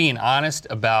even just being honest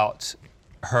about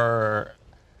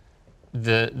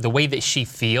the way that she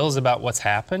feels about what's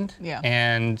happened. Yeah.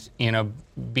 And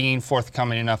being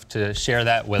forthcoming enough to share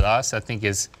that with us, I think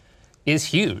is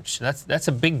huge. That's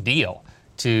a big deal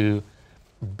to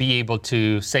be able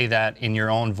to say that in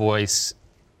your own voice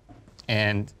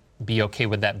and be okay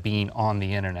with that being on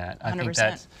the internet. 100%. I think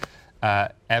that's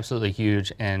absolutely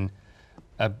huge and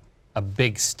a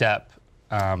big step.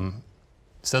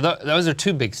 So those are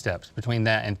two big steps between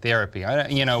that and therapy.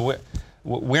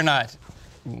 We're not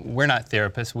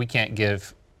therapists. We can't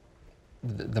give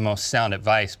the most sound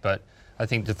advice, but I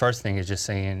think the first thing is just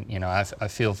saying, I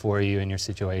feel for you in your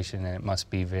situation, and it must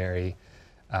be very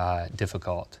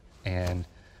difficult. And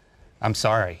I'm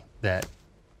sorry that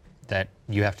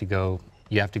you have to go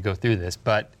through this,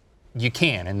 but you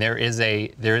can, and there is a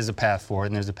path forward,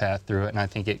 and there's a path through it, and I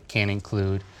think it can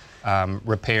include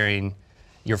repairing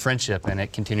your friendship and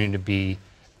it continuing to be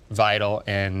vital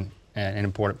and an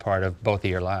important part of both of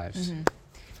your lives.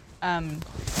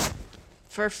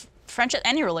 For friendship,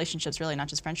 any relationships really, not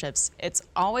just friendships, it's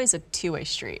always a two-way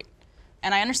street.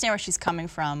 And I understand where she's coming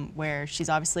from, where she's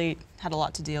obviously had a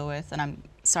lot to deal with, and I'm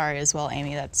sorry as well,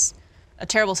 Amy, that's a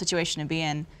terrible situation to be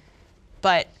in.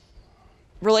 But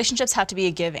relationships have to be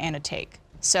a give and a take.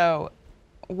 So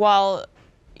while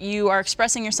you are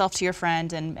expressing yourself to your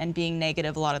friend and being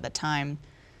negative a lot of the time,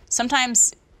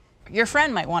 sometimes your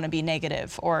friend might want to be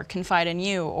negative or confide in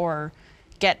you or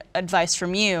get advice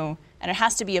from you, and it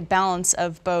has to be a balance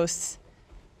of both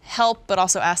help but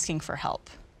also asking for help.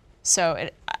 So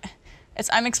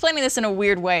I'm explaining this in a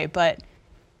weird way, but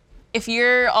if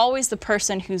you're always the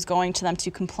person who's going to them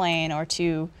to complain or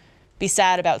to be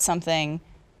sad about something,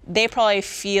 they probably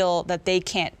feel that they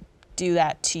can't do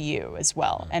that to you as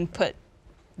well and put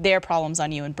their problems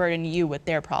on you and burden you with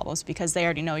their problems because they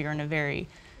already know you're in a very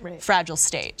fragile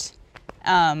state.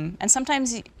 And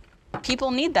sometimes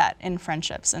people need that in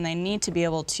friendships, and they need to be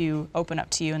able to open up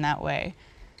to you in that way.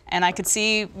 And I could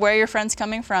see where your friend's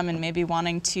coming from and maybe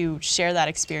wanting to share that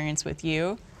experience with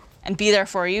you and be there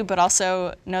for you, but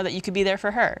also know that you could be there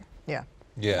for her. Yeah.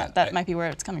 Yeah. That might be where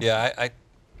it's coming from. Yeah,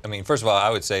 I mean, first of all, I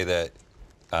would say that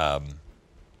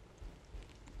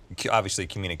obviously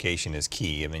communication is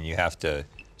key. I mean, you have to,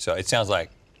 so it sounds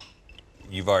like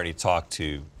you've already talked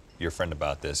to your friend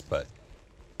about this, but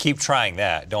keep trying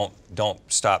that. Don't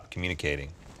stop communicating.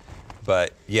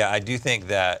 But yeah, I do think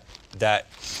that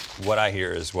what I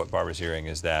hear is what Barbara's hearing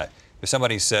is that if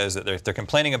somebody says that they're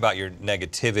complaining about your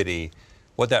negativity,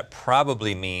 what that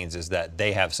probably means is that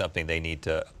they have something they need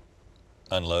to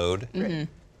unload, and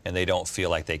they don't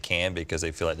feel like they can because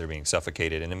they feel like they're being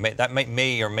suffocated. And that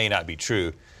may or may not be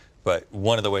true, but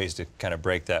one of the ways to kind of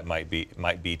break that might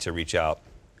be to reach out,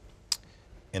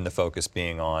 in the focus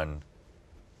being on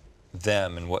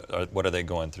them and what are they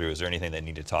going through? Is there anything they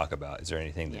need to talk about? Is there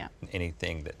anything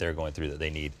that they're going through that they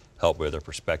need help with or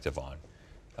perspective on?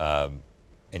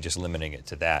 And just limiting it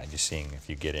to that, and just seeing if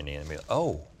you get any and be like,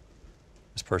 oh,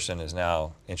 this person is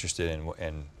now interested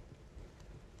in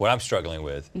what I'm struggling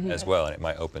with as well, and it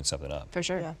might open something up. For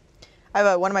sure. Yeah. I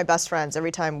have one of my best friends.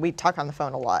 Every time we talk on the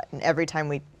phone a lot, and every time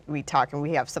we talk and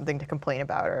we have something to complain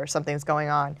about or something's going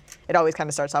on, it always kind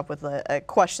of starts off with a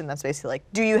question that's basically like,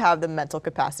 do you have the mental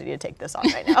capacity to take this on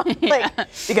right now?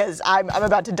 Because I'm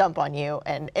about to dump on you,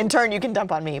 and in turn you can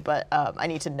dump on me, but I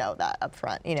need to know that up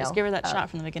front. Just give her that shot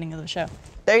from the beginning of the show.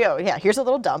 There you go. Yeah, here's a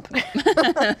little dump.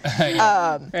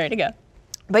 Ready to go.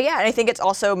 But yeah, and I think it's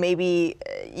also maybe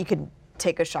you could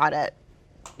take a shot at,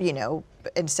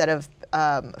 instead of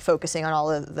focusing on all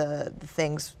of the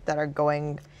things that are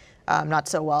going not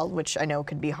so well, which I know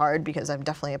could be hard because I'm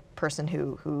definitely a person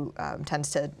who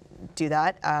tends to do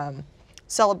that.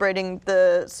 Celebrating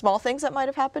the small things that might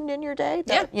have happened in your day,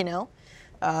 that,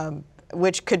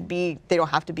 which could be, they don't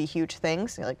have to be huge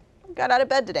things. You're like, got out of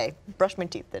bed today, brushed my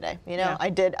teeth today. I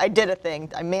did a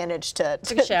thing. I managed to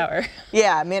took a shower.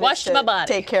 Yeah, I managed washed my body.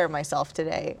 Take care of myself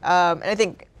today. And I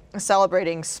think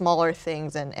celebrating smaller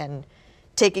things and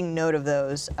taking note of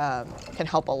those can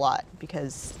help a lot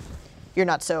because you're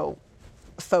not so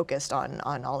focused on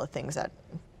all the things that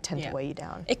tend to weigh you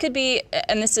down. It could be,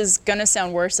 and this is going to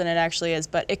sound worse than it actually is,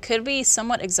 but it could be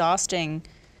somewhat exhausting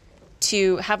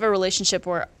to have a relationship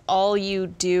where all you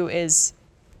do is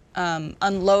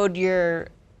unload your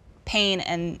pain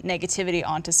and negativity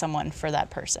onto someone for that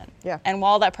person. Yeah. And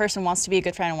while that person wants to be a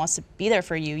good friend and wants to be there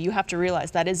for you, you have to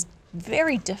realize that is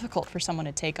very difficult for someone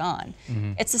to take on.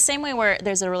 It's the same way where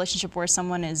there's a relationship where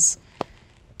someone is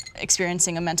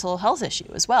experiencing a mental health issue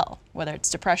as well, whether it's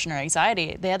depression or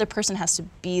anxiety. The other person has to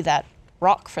be that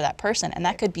rock for that person, and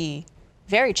that could be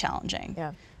very challenging.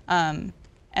 Yeah.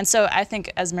 And so I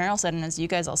think, as Meryl said, and as you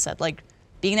guys all said, like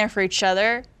being there for each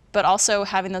other, but also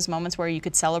having those moments where you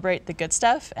could celebrate the good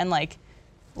stuff and like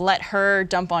let her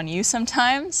dump on you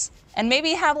sometimes, and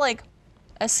maybe have like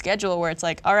a schedule where it's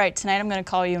like, all right, tonight I'm going to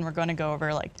call you and we're going to go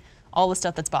over like all the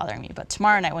stuff that's bothering me. But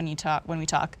tomorrow night when we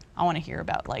talk, I want to hear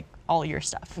about like all your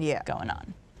stuff going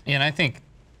on. And I think,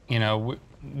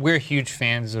 we're huge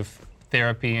fans of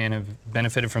therapy and have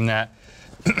benefited from that.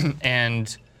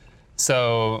 And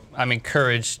so I'm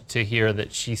encouraged to hear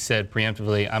that she said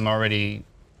preemptively, I'm already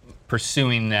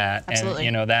pursuing that. Absolutely.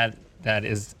 And, that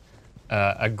is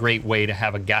a great way to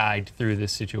have a guide through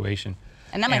this situation.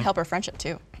 And that might help our friendship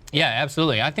too. Yeah,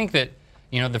 absolutely. I think that,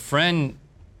 the friend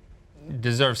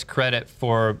deserves credit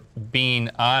for being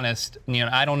honest.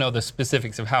 I don't know the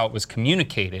specifics of how it was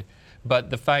communicated,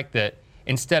 but the fact that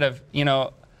instead of,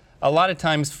 a lot of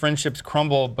times friendships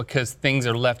crumble because things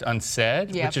are left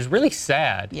unsaid, Yep. which is really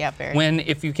sad. Yeah, very. When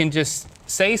if you can just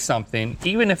say something,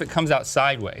 even if it comes out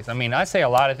sideways. I mean, I say a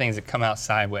lot of things that come out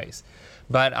sideways,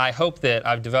 but I hope that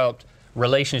I've developed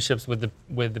relationships with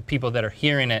the people that are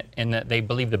hearing it, and that they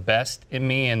believe the best in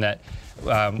me, and that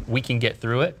we can get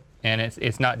through it. And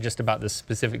it's not just about the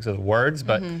specifics of the words,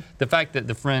 but the fact that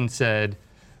the friend said,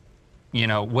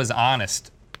 was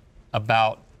honest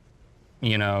about,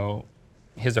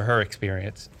 his or her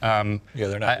experience. Yeah,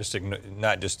 they're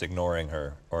not just ignoring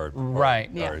her or Right.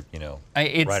 or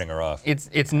It's- writing her off.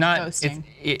 It's not. Ghosting.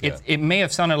 It may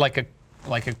have sounded like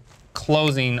a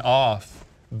closing off,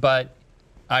 but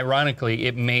ironically,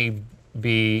 it may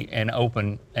be an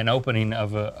opening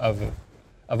of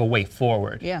a way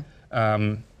forward. Yeah.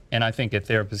 And I think a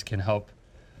therapist can help,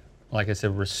 like I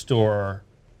said,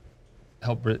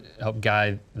 help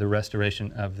guide the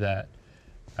restoration of that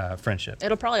friendship.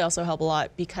 It'll probably also help a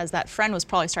lot because that friend was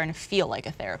probably starting to feel like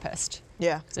a therapist.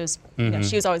 Yeah. So it was,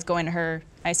 she was always going to her,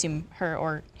 I assume her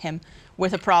or him,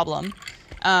 with a problem.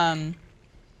 And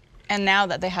now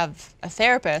that they have a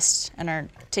therapist and are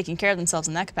taking care of themselves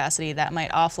in that capacity, that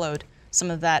might offload some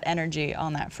of that energy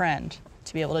on that friend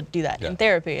to be able to do that in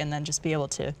therapy, and then just be able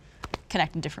to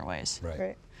connect in different ways. Right.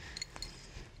 Great.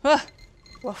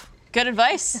 Woof. Good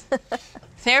advice.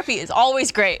 Therapy is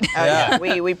always great. Yeah.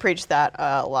 We preach that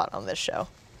a lot on this show.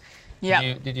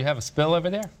 Yeah. Did you have a spill over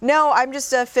there? No, I'm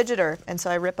just a fidgeter, and so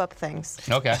I rip up things.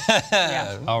 Okay.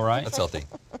 Yeah. All right. That's healthy.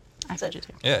 I fidget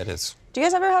too. Yeah, it is. Do you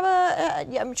guys ever have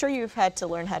yeah, I'm sure you've had to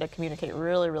learn how to communicate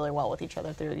really, really well with each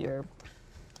other through your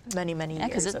many, many Yeah,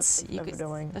 because years it's of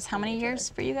doing. that's how many years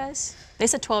for you guys? They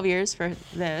said 12 years for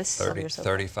this.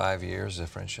 35 years of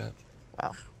friendship.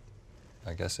 Wow.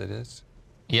 I guess it is.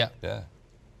 Yeah. Yeah.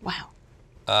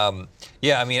 Wow.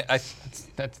 Yeah, I mean,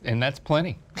 That's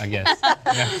plenty, I guess.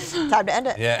 Yeah. Time to end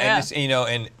it. yeah, Yeah. and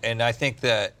just, and I think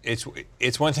that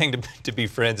it's one thing to be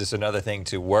friends. It's another thing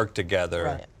to work together.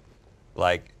 Right.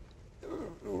 Like,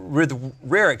 with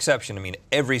rare exception, I mean,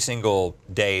 every single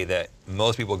day that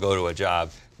most people go to a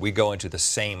job, we go into the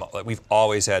same. Like, we've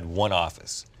always had one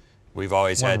office. We've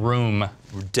always One had room.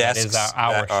 desks That is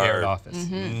our that shared are office.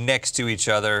 next to each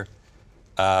other,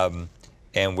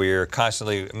 and we're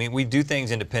constantly. I mean, we do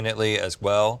things independently as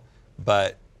well,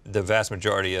 but the vast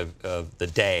majority of the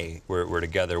day we're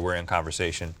together. We're in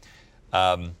conversation,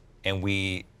 and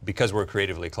because we're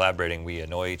creatively collaborating, we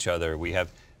annoy each other. We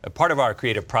have a part of our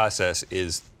creative process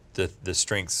is the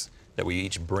strengths that we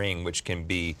each bring, which can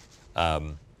be.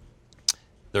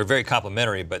 They're very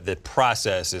complementary, but the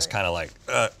process is kind of like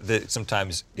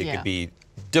sometimes it could be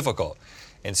difficult,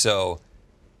 and so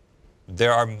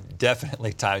there are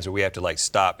definitely times where we have to like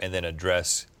stop and then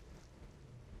address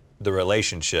the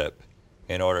relationship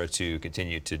in order to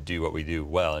continue to do what we do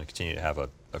well and continue to have a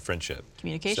friendship.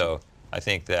 Communication. So I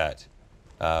think that,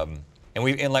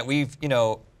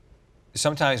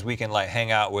 sometimes we can like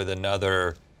hang out with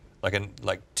another,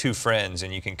 like two friends,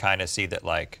 and you can kind of see that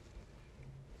like,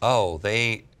 oh,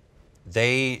 they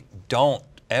don't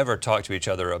ever talk to each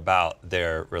other about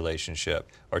their relationship,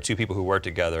 or two people who work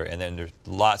together, and then there's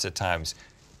lots of times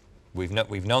we've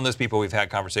known those people, we've had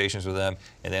conversations with them,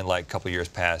 and then like a couple years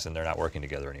pass and they're not working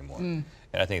together anymore. And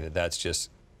I think that that's just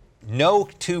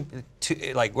two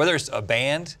like, whether it's a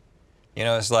band,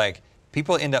 it's like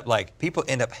people end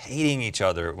up hating each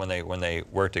other when they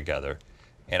work together,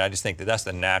 and I just think that that's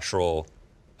the natural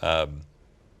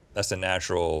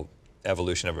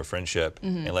evolution of a friendship,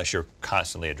 unless you're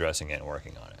constantly addressing it and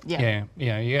working on it.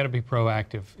 Yeah, you got to be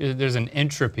proactive. There's an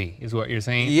entropy, is what you're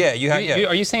saying. Yeah, you have.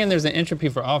 Are you saying there's an entropy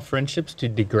for all friendships to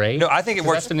degrade? No, I think it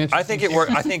works. That's an entropy. I think it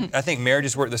works. I think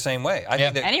marriages work the same way. I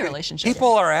think that Any relationship.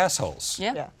 People are assholes.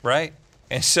 Yeah. Right.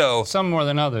 And so. Some more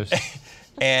than others.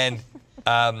 And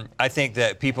I think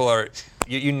that people are.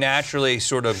 You naturally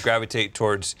sort of gravitate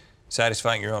towards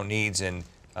satisfying your own needs and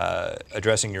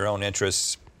addressing your own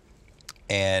interests,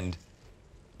 and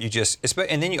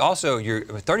and then you're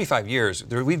 35 years.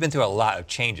 We've been through a lot of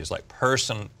changes, like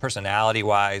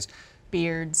personality-wise.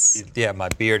 Beards. Yeah, my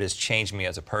beard has changed me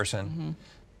as a person,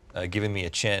 giving me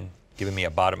a chin, giving me a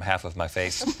bottom half of my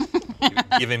face,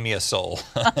 giving me a soul.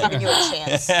 Giving you a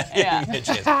chance. Yeah. Giving me a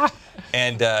chance.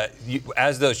 And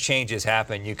as those changes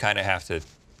happen, you kind of have to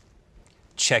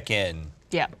check in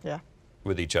Yeah. Yeah.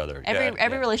 with each other.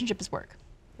 Every relationship is work.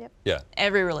 Yeah.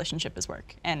 Every relationship is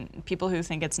work, and people who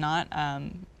think it's not,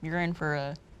 you're in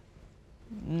for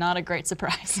not a great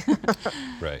surprise.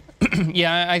 Right.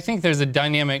 Yeah, I think there's a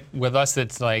dynamic with us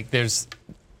that's like there's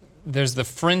the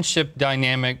friendship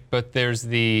dynamic, but there's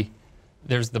the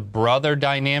brother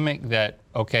dynamic that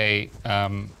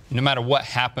no matter what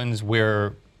happens,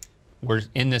 we're we're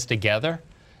in this together.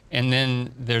 And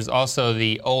then there's also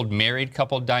the old married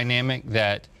couple dynamic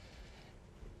that,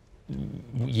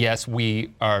 yes,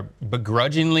 we are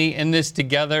begrudgingly in this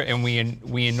together, and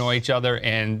we annoy each other,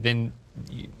 and then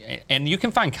you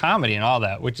can find comedy in all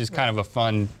that, which is kind of a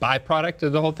fun byproduct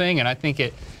of the whole thing. And I think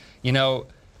it, you know,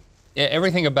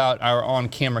 everything about our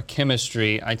on-camera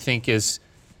chemistry, I think it's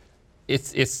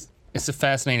a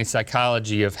fascinating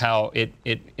psychology of how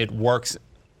it works.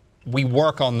 We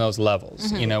work on those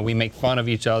levels. You know, we make fun of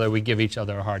each other, we give each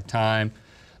other a hard time,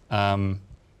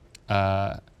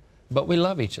 but we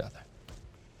love each other.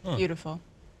 Beautiful.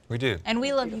 We do. And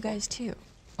we love you guys too.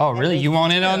 Oh, really? You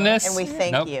want in on this? And we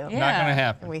thank nope, you. Not gonna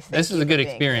happen. And we thank This is you a good for being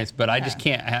experience, but I just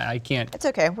can't. I can't. It's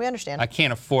okay. We understand. I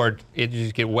can't afford it to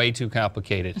just get way too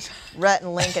complicated. Rhett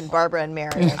and Link and Barbara and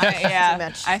Mary.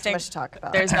 Yeah, I think too much to talk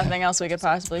about. There's nothing else we could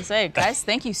possibly say. Guys,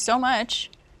 thank you so much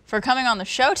for coming on the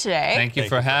show today. Thank you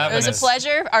for having us. It was a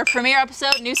pleasure. Our premiere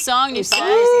episode, new song, new songs.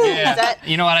 Yeah.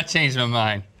 You know what? I changed my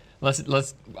mind.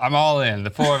 Let's. I'm all in.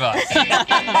 The four of us.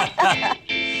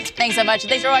 Thanks so much.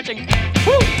 Thanks for watching.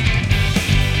 Woo!